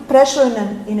if you put pressure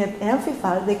in an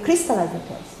amplifier, they crystallize the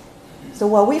tails. So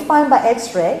what we find by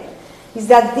X-ray is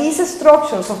that these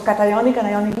structures of cationic and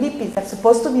ionic lipids that are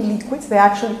supposed to be liquids, they're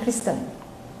actually crystalline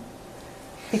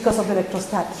because of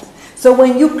electrostatics. So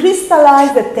when you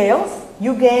crystallize the tails,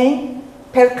 you gain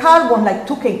per carbon like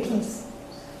 2 kTs.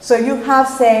 So you have,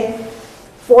 say,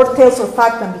 4 tail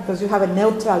surfactant because you have a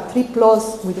neutral 3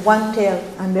 plus with 1 tail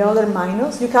and the other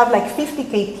minus, you have like 50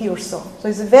 kT or so. So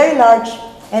it's a very large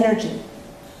energy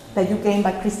that you gain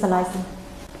by crystallizing.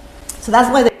 So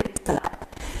that's why they crystallize.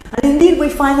 And indeed, we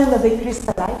find that they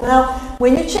crystallize. Now,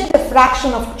 when you change the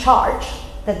fraction of charge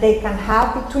that they can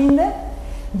have between them,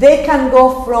 they can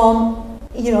go from,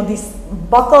 this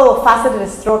buckle of faceted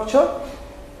structure,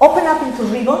 open up into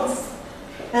ribbons,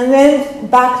 and then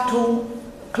back to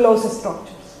closed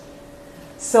structures.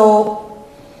 So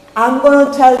I'm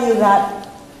going to tell you that,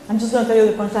 I'm just going to tell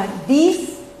you the punchline.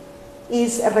 This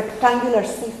is a rectangular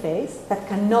C-phase that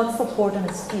cannot support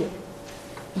a sphere.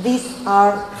 These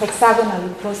are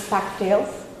hexagonally close packed tails.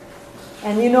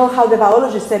 And you know how the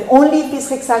biologist said, only if it's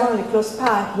hexagonally close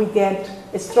packed, we get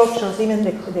structures, even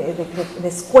the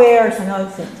squares and other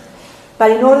things.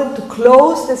 But in order to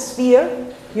close the sphere,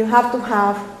 you have to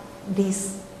have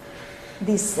this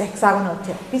hexagonal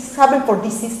tail. This happens for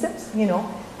these systems,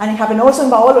 and it happens also in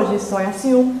biology, so I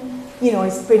assume,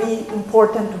 it's pretty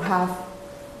important to have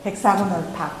hexagonal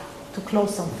path to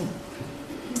close something.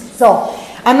 So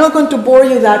I'm not going to bore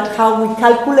you that how we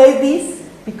calculate this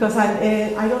because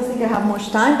I don't think I have much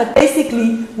time, but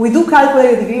basically we do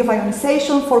calculate the degree of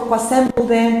ionization for coassemble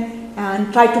them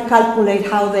and try to calculate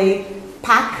how they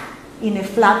pack in a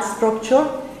flat structure.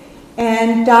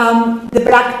 And the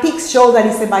Bragg peaks show that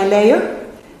it's a bilayer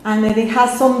and that it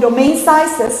has some domain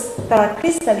sizes that are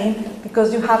crystalline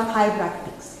because you have high Bragg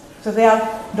peaks. So there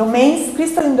are domains,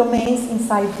 crystalline domains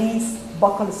inside this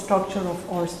buccal structure of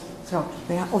structure.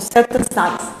 They are of certain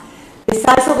size. The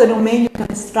size of the domain you can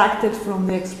extract it from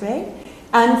the X-ray.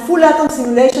 And full atom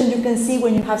simulation you can see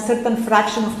when you have certain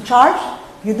fraction of charge,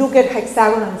 you do get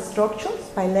hexagonal structures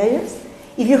by layers.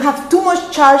 If you have too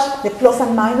much charge, the plus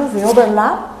and minus, they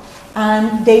overlap,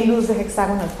 and they lose the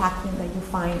hexagonal packing that you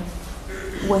find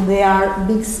when they are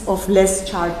mix of less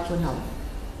charge to another.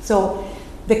 So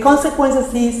the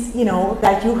consequences is,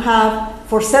 that you have,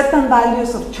 for certain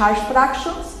values of charge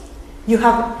fractions, you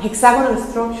have hexagonal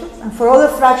structures, and for other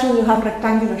fractions, you have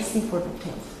rectangular C for the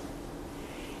tails.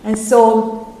 And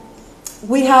so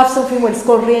we have something what's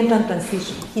called reentrant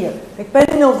transition here.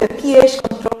 Depending on the pH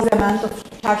controls the amount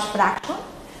of charge fraction.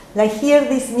 Like here,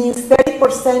 this means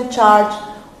 30% charge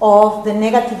of the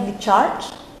negatively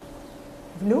charged,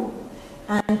 blue,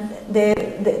 and the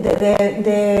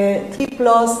 3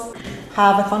 plus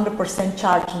have 100%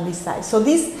 charge on this side. So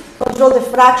this controls the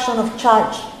fraction of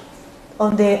charge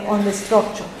on the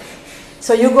structure.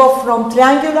 So you go from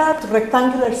triangular to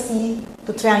rectangular C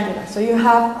to triangular. So you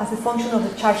have as a function of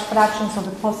the charge fractions of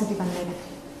the positive and negative.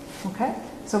 Okay?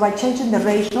 So by changing the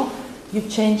ratio, you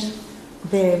change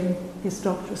the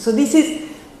structure. So this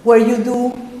is where you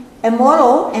do a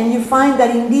model and you find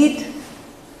that indeed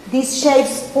these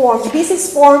shapes form. This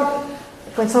is formed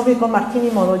when something called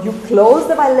Martini model. You close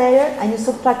the bilayer and you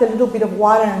subtract a little bit of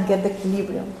water and get the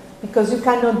equilibrium because you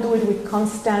cannot do it with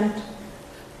constant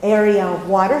area of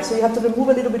water. So you have to remove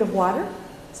a little bit of water.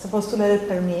 It's supposed to let it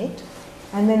permeate.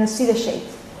 And then you see the shape.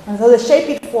 And so the shape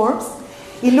it forms,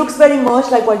 it looks very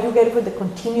much like what you get with the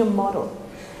continuum model.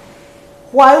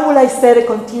 Why would I say the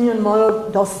continuum model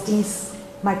does these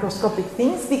microscopic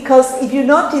things? Because if you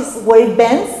notice where it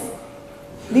bends,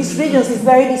 these regions is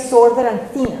very disordered and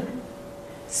thinner.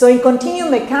 So in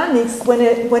continuum mechanics, when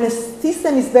a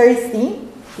system is very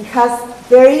thin, it has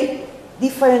very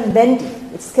different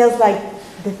bending. It scales like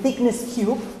the thickness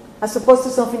cube, as opposed to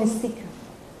something is thicker.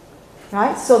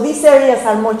 Right? So these areas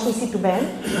are much easy to bend.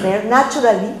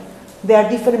 Naturally, there are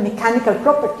different mechanical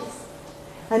properties.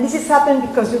 And this is happening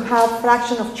because you have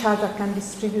fraction of charge that can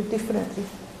distribute differently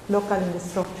locally in the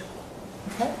structure.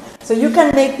 Okay? So you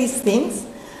can make these things.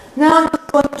 Now I'm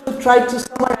just going to try to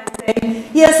summarize saying,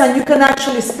 yes, and you can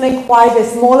actually explain why the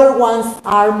smaller ones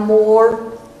are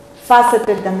more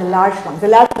faceted than the large ones. The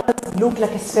large ones look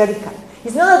like a spherical.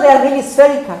 It's not that they are really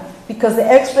spherical, because the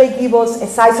X-ray gives us a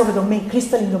size of a domain,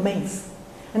 crystalline domains.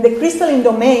 And the crystalline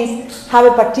domains have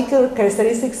a particular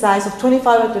characteristic size of 25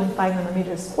 by 25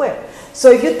 nanometers squared.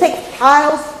 So if you take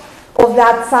tiles of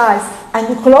that size and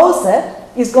you close it,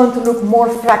 it's going to look more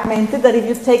fragmented than if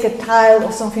you take a tile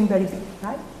of something very big,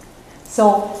 right?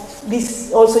 So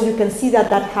this also, you can see that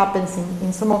that happens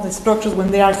in some of the structures. When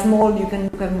they are small, you can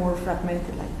look at more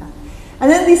fragmented like that. And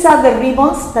then these are the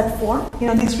ribbons that form.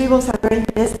 These ribbons are very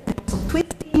interesting. So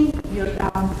twisting, your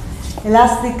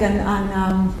elastic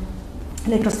and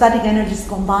electrostatic energies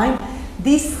combined.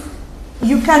 this,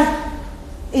 you can,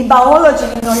 in biology,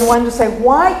 you want to say,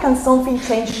 why can something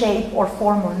change shape or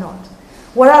form or not?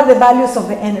 What are the values of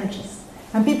the energies?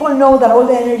 And people know that all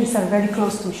the energies are very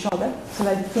close to each other, so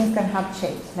that things can have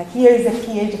shape. Like here is the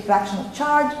pH, the fraction of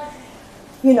charge.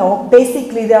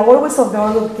 Basically they're always of the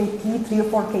order of kT, 3 or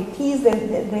 4 kTs,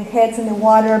 the heads in the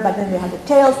water, but then they have the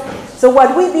tails. So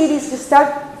what we did is to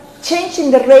start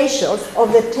changing the ratios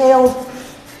of the tails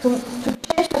to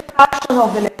change the fraction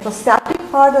of the electrostatic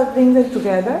part that brings them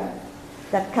together,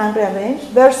 that can rearrange,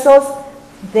 versus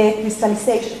the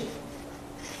crystallization.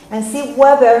 And see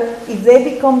whether, if they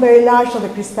become very large, or the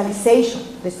crystallization,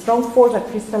 the strong force that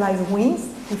crystallizes wins,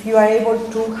 if you are able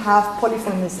to have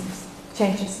polyphonisms,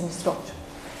 changes in structure.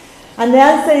 And the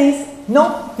answer is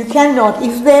no, you cannot.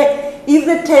 If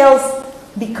the tails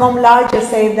become larger,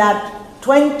 say that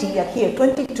 20, at here,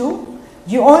 22,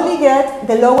 you only get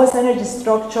the lowest energy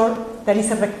structure that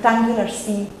is a rectangular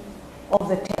C of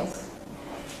the tails.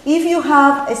 If you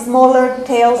have a smaller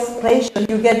tails ratio,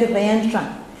 you get the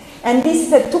reentrant. And this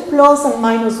is a 2 plus and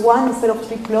minus 1 instead of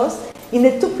 3 plus. In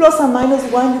the 2 plus and minus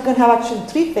 1, you can have actually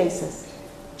 3 phases,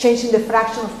 changing the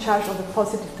fraction of charge of the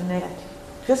positive to negative.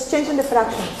 Just changing the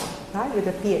fraction, right, with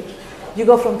the pH. You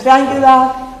go from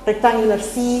triangular, rectangular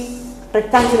C,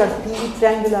 rectangular P,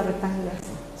 triangular, rectangular C.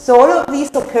 So all of this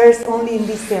occurs only in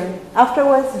this area.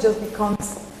 Afterwards, it just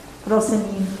becomes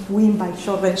Rosen-Wien by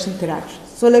short-range interactions.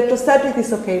 So electrostatic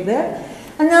is okay there.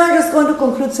 And now I'm just going to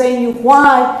conclude saying you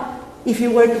why, if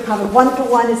you were to have a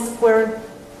 1-to-1 square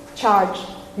charge,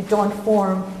 you don't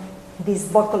form this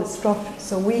buccal structure.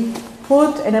 So we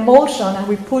put an emulsion and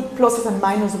we put pluses and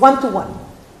minus 1-to-1.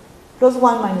 Plus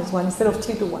 1 minus 1 instead of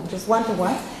 3-to-1, just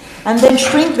 1-to-1. And then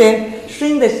shrink the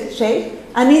shape.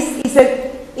 And it's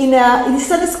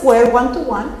a square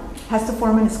 1-to-1, has to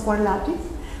form a square lattice.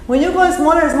 When you go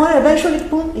smaller, eventually,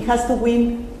 boom, it has to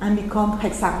win and become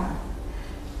hexagonal.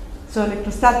 So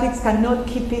electrostatics cannot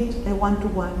keep it a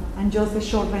 1-to-1, and just the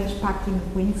short-range packing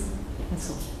wins, and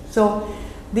so on. So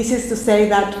this is to say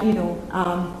that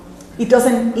it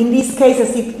doesn't. In these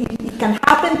cases, it can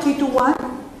happen 3-to-1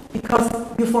 because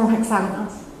you form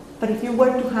hexagonals. But if you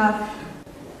were to have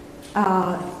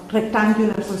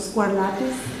rectangulars or square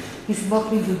lattice, this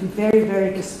buckling will be very,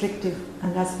 very restrictive,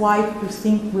 and that's why we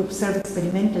think we observe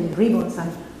experimentally ribbons and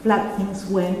flat things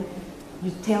when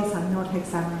your tails are not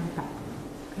hexagonal pattern.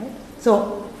 Okay?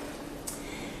 So,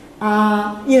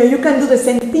 you can do the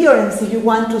same theorems if you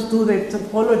want to do the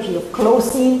topology of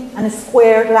closing and a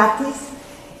square lattice,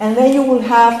 and then you will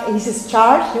have, this is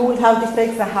charged, you will have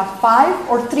defects that have 5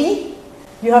 or 3.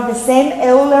 You have the same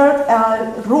Euler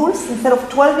rules. Instead of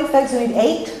 12 defects, you need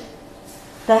 8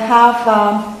 that have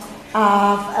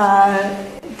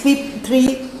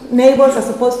 3 neighbors as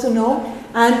opposed to no.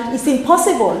 And it's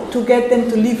impossible to get them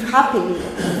to live happily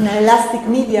in an elastic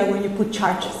media when you put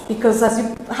charges. Because as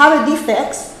you have a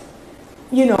defects,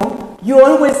 you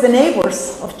always, the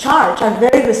neighbors of charge are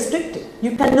very restricted.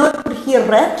 You cannot put here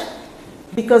red,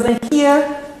 because then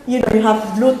here, you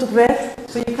have blue to red,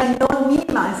 so you cannot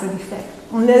minimize the defect.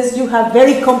 Unless you have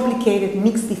very complicated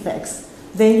mixed defects,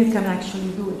 then you can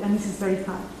actually do it, and this is very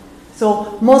hard.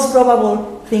 So most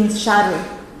probable things shatter,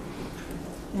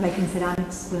 like in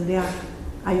ceramics, when they are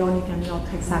ionic and not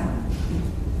hexagonal.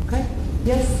 Okay?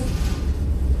 Yes?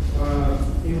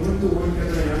 In 1-to-1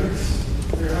 catadionics,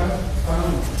 there have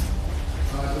found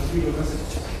those little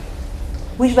vesicles.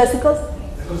 Which vesicles?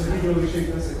 Those individually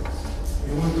shaped vesicles.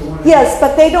 In 1-to-1. Yes,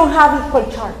 but they don't have equal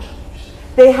charge.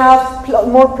 They have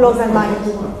more plus and minus.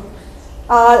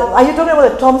 Are you talking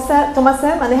about the Thomas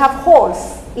M? And they have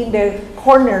holes in the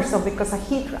corners of the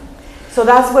icosahedra. So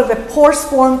that's where the pores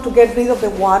form to get rid of the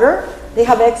water. They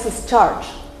have excess charge.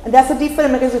 And that's a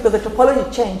different mechanism because the topology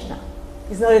changed now.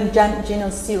 It's not in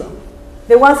genus 0.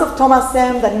 The ones of Thomas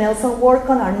M that Nelson worked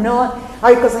on are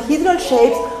icosahedral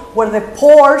shapes where the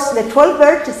pores, the 12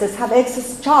 vertices, have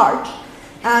excess charge.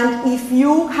 And if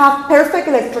you have perfect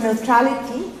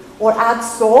electroneutrality or add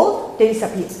salt, they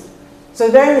disappear. So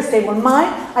they're unstable.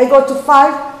 Mine, I go to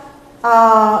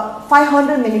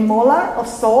 500 millimolar of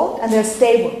salt, and they're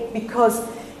stable because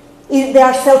they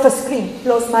are self-screen,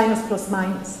 plus,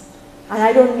 minus. And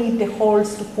I don't need the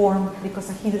holes to form the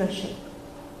icosahedral shape.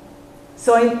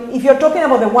 So if you're talking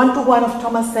about the 1-to-1 of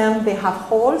Thomas M, they have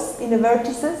holes in the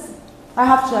vertices. I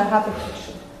have a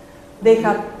picture. They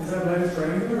have. Is that lattice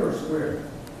triangular or square?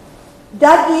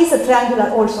 That is a triangular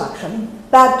also, actually.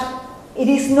 But it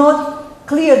is not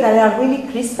clear that they are really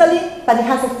crystalline, but it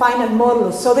has a finite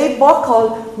modulus. So they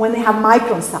buckle when they have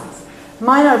micron size.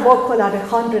 Mine are buckled at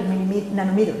 100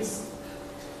 nanometers.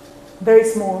 Very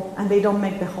small, and they don't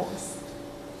make the holes.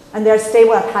 And they are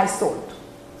stable at high salt.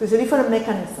 So it's a different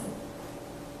mechanism.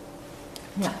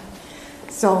 Yeah.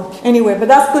 So anyway, but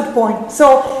that's a good point.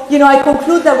 So, I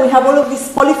conclude that we have all of these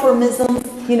polyformisms,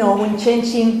 when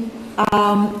changing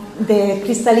the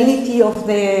crystallinity of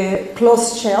the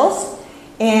closed shells.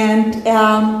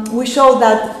 And we show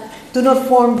that do not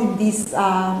form in this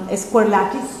square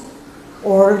lattice,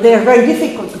 or they're very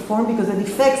difficult to form because the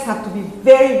defects have to be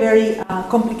very, very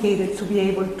complicated to be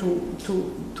able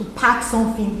to pack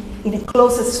something in a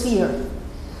closed sphere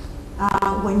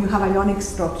when you have ionic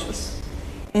structures.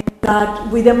 And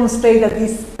that we demonstrate that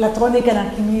these Platonic and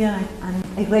Archimedean and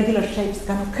irregular shapes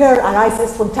can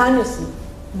arise spontaneously,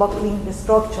 buckling the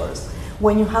structures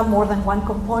when you have more than one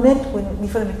component with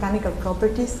different mechanical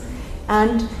properties.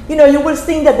 And you will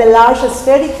think that the large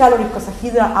spherical or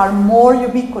icosahedra are more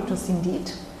ubiquitous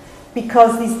indeed,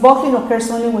 because this buckling occurs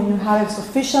only when you have a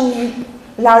sufficiently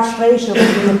large ratio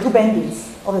between the two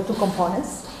bendings of the two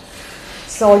components.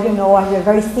 So either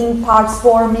very thin parts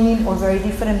forming or very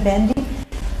different bending.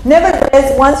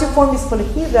 Nevertheless, once you form this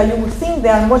polyhedra, you will think they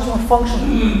are much more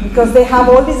functional because they have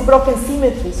all these broken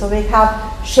symmetry. So they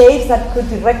have shapes that could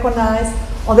be recognized,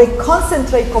 or they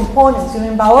concentrate components.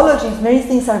 In biology, many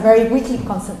things are very weakly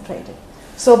concentrated.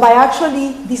 So by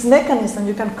actually this mechanism,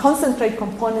 you can concentrate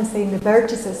components, say, in the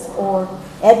vertices or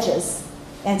edges.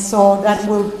 And so that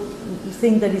will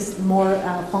think that is more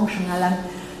functional. And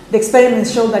the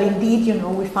experiments show that indeed,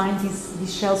 we find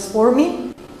these shells forming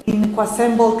in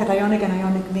coassembled cationic and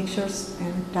ionic mixtures.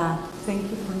 And thank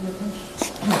you for your attention.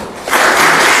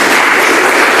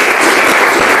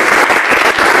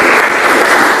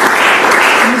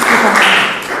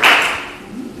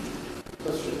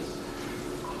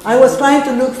 I was trying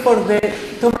to look for the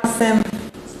Thomas M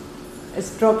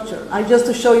structure, just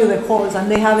to show you the holes, and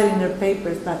they have it in their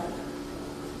papers, but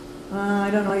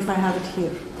I don't know if I have it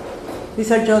here.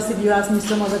 These are just if you ask me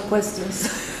some other questions.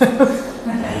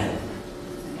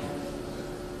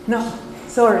 No,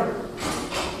 sorry.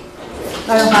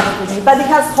 I don't have it with me, but it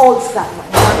has holes that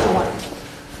one.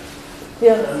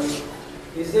 Yeah.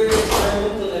 Is there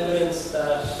experimental evidence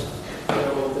that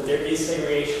that there is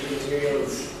segregation of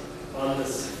materials on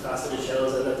this faceted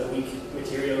shells and that the weak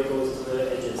material goes to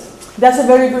the edges? That's a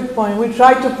very good point. We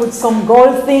tried to put some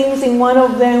gold things in one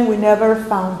of them. We never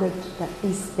found it. That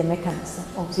is the mechanism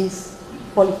of this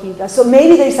polyhedra. So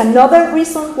maybe there is another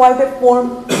reason why they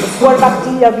form square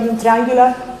bacteria being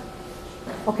triangular.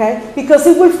 Okay? Because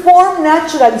it will form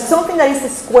naturally. Something that is a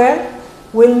square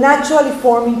will naturally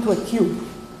form into a cube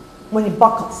when it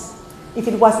buckles. If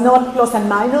it was not plus and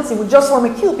minus, it would just form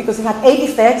a cube because it had 8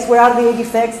 defects. Where are the 8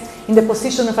 defects? In the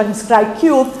position of an inscribed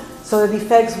cube, so the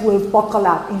defects will buckle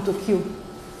up into a cube.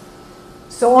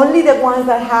 So only the ones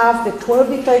that have the 12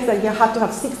 defects that you have to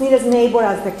have 6 meters neighbor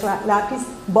as the lattice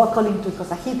buckle into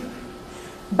icosahedra.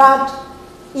 But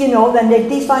then they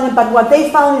define it. But what they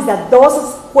found is that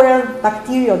those square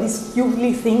bacteria, these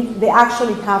cubely things, they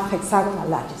actually have hexagonal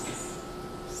lattices.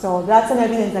 So that's an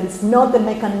evidence that it's not the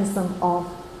mechanism of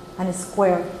a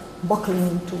square buckling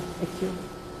into a cube.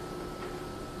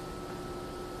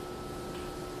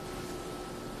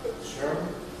 Sure.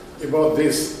 About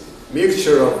this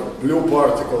mixture of blue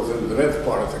particles and red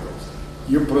particles,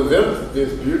 you present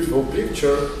this beautiful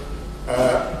picture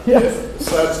yes.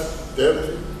 such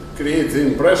that creates the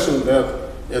impression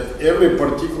that at every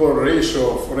particular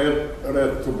ratio of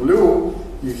red to blue,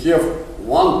 you have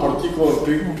one particular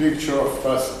picture of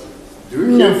facet. Do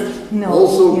you have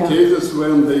also cases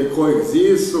when they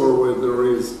coexist, or when there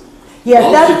is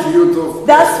multitude of...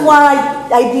 That's why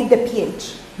I did the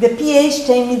pH. The pH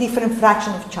gave me different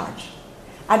fraction of charge.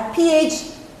 At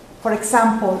pH, for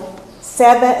example,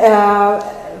 5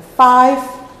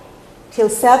 till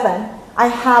 7, I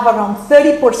have around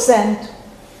 30%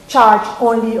 charge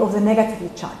only of the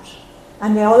negatively charged,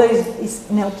 and the other is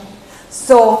neutral.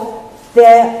 So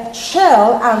the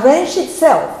shell arranged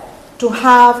itself to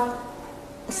have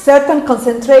a certain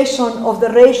concentration of the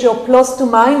ratio plus to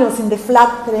minus in the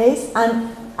flat place and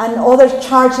other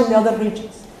charge in the other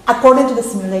regions, according to the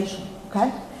simulation.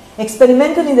 Okay?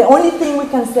 Experimentally, the only thing we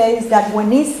can say is that when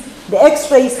the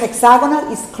X-ray is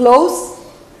hexagonal, it's closed,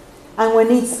 and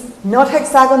when it's not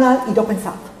hexagonal, it opens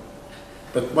up.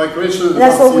 But my question is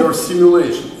about your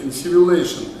simulation. In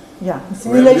simulation,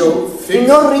 in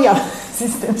no real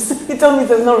systems. He told me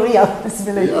there's no real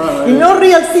simulation. In no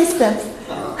real systems.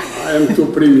 I am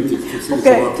too primitive to think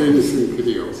about anything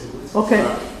real. Okay.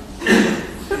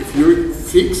 If you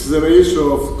fix the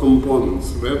ratio of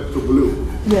components, red to blue,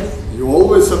 yes, you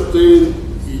always obtain,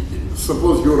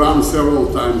 suppose you run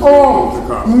several times on the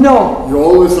car. No. You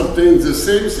always obtain the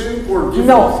same thing or different?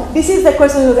 No. This is the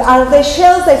question. Are the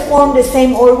shells that form the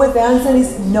same always? The answer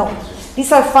is no.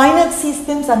 These are finite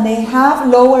systems and they have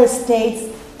lower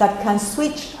states that can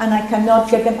switch and I cannot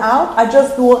get them out, I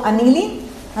just do annealing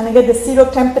and I get the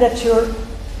 0 temperature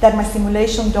that my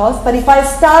simulation does. But if I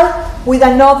start with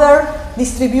another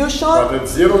distribution... But at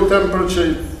 0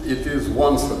 temperature, it is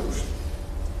one solution.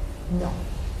 No.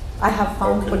 I have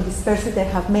found for dispersity, I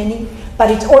have many, but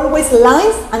it always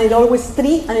lines, and it always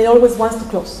 3, and it always wants to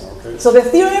close. Okay. So the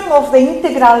theorem of the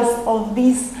integrals of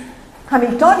these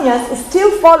Hamiltonians still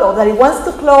follow that it wants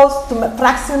to close, to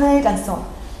fractionate, and so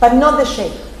on, but not the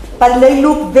shape. But they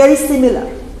look very similar,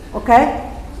 okay?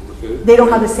 They don't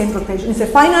have the same rotation. It's a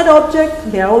finite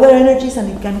object, there are other energies, and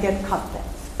it can get cut there.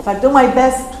 So I do my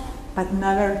best, but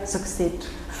never succeed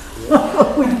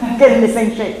with getting the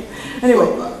same shape. Anyway.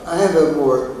 So, I have a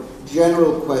more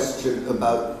general question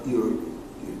about your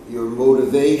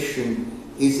motivation.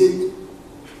 Is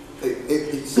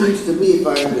it seems to me, if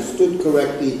I understood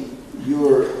correctly,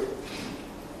 you're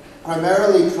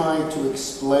primarily trying to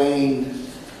explain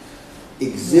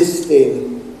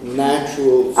existing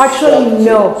natural Actually,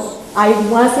 no. I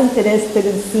was interested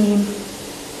in seeing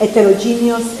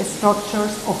heterogeneous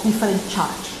structures of different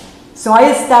charge. So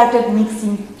I started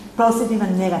mixing positive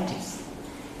and negatives.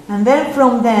 And then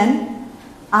from then,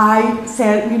 I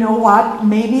said, you know what,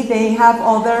 maybe they have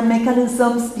other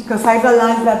mechanisms, because I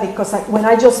realized that when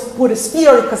I just put a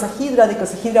sphere, the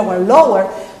icosahedra were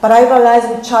lower, but I realized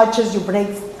with charges you break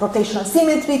rotational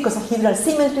symmetry, icosahedral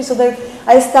symmetry, so there,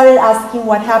 I started asking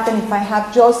what happened if I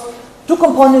have just 2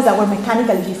 components that were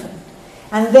mechanically different.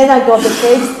 And then I got the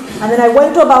shapes, and then I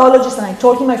went to a biologist and I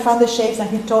told him I found the shapes, and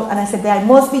I said they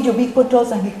must be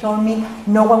ubiquitous, and he told me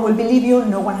no one will believe you,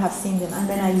 no one has seen them. And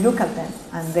then I look at them,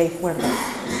 and they were there.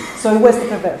 So it was the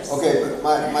reverse. Okay,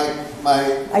 but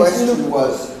my question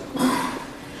was,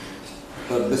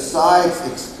 besides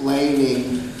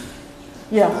explaining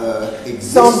some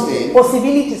existing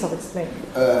possibilities of explaining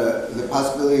the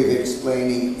possibility of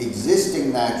explaining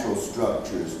existing natural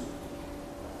structures,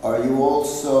 are you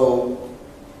also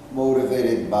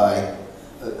motivated by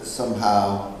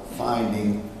somehow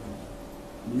finding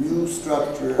new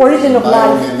structures, origin of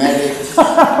life?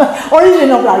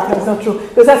 Origin of life, that's not true,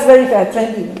 because that's very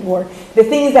trendy word. The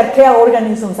thing is that clear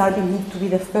organisms are believed to be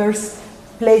the first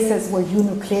places where you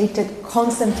nucleated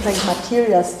concentrate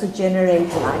materials to generate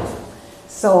life.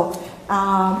 So,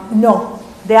 no.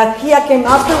 The archaea came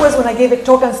afterwards when I gave a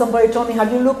talk and somebody told me,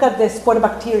 have you looked at the spore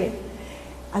bacteria?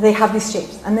 And they have these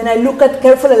shapes. And then I look at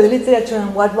carefully at the literature,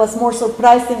 and what was more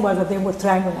surprising was that they were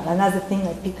triangular, and that's the thing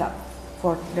I pick up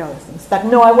for the other things. But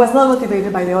no, I was not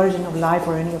motivated by the origin of life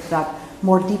or any of that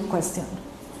more deep question.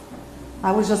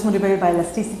 I was just motivated by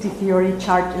elasticity theory,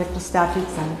 charge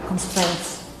electrostatics, and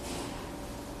constraints.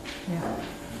 Yeah.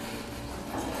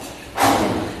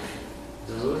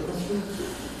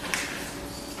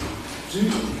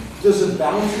 Does a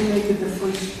boundary make a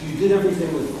difference? You did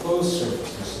everything with closed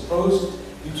surfaces. Suppose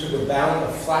you took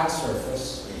a flat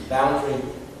surface, boundary,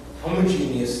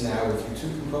 homogeneous now with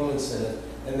your 2 components in it,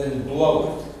 and then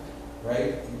blow it,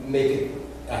 right? Make it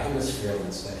a hemisphere,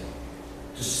 let's say.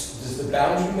 Does the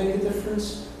boundary make a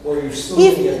difference? Or you're still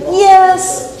doing it?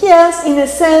 Yes, in a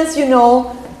sense,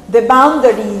 the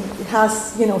boundary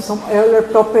has, some Euler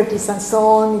properties and so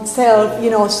on itself,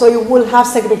 so you will have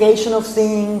segregation of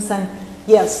things, and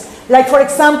yes. Like, for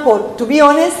example, to be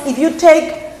honest, if you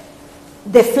take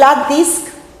the flat disk,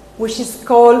 which is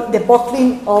called the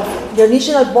buckling of, the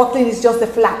initial buckling is just the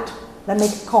flat that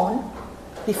makes cone.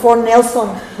 Before Nelson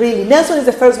is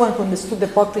the first one who understood the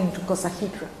buckling to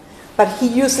icosahedra, but he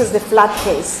uses the flat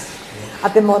case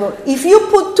at the model. If you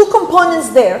put 2 components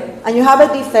there and you have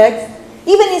a defect,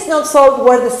 even it's not solved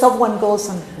where the sub one goes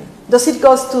on. Does it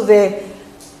goes to the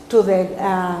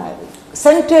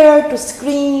center, to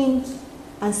screen,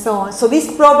 and so on. So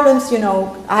these problems,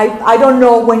 I don't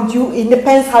know it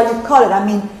depends how you call it. I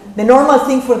mean, the normal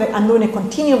thing I'm doing a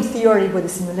continuum theory with the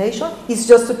simulation, is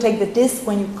just to take the disk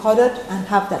when you cut it and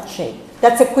have that shape.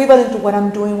 That's equivalent to what I'm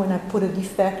doing when I put a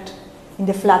defect in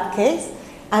the flat case.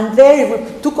 And there,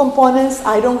 with 2 components,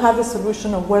 I don't have the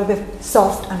solution of where the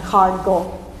soft and hard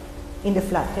go in the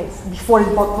flat case, before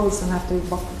it buckles and after it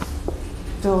buckles.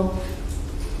 So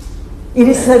it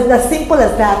is as simple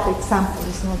as that example.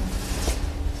 It's not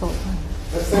so.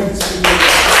 Let's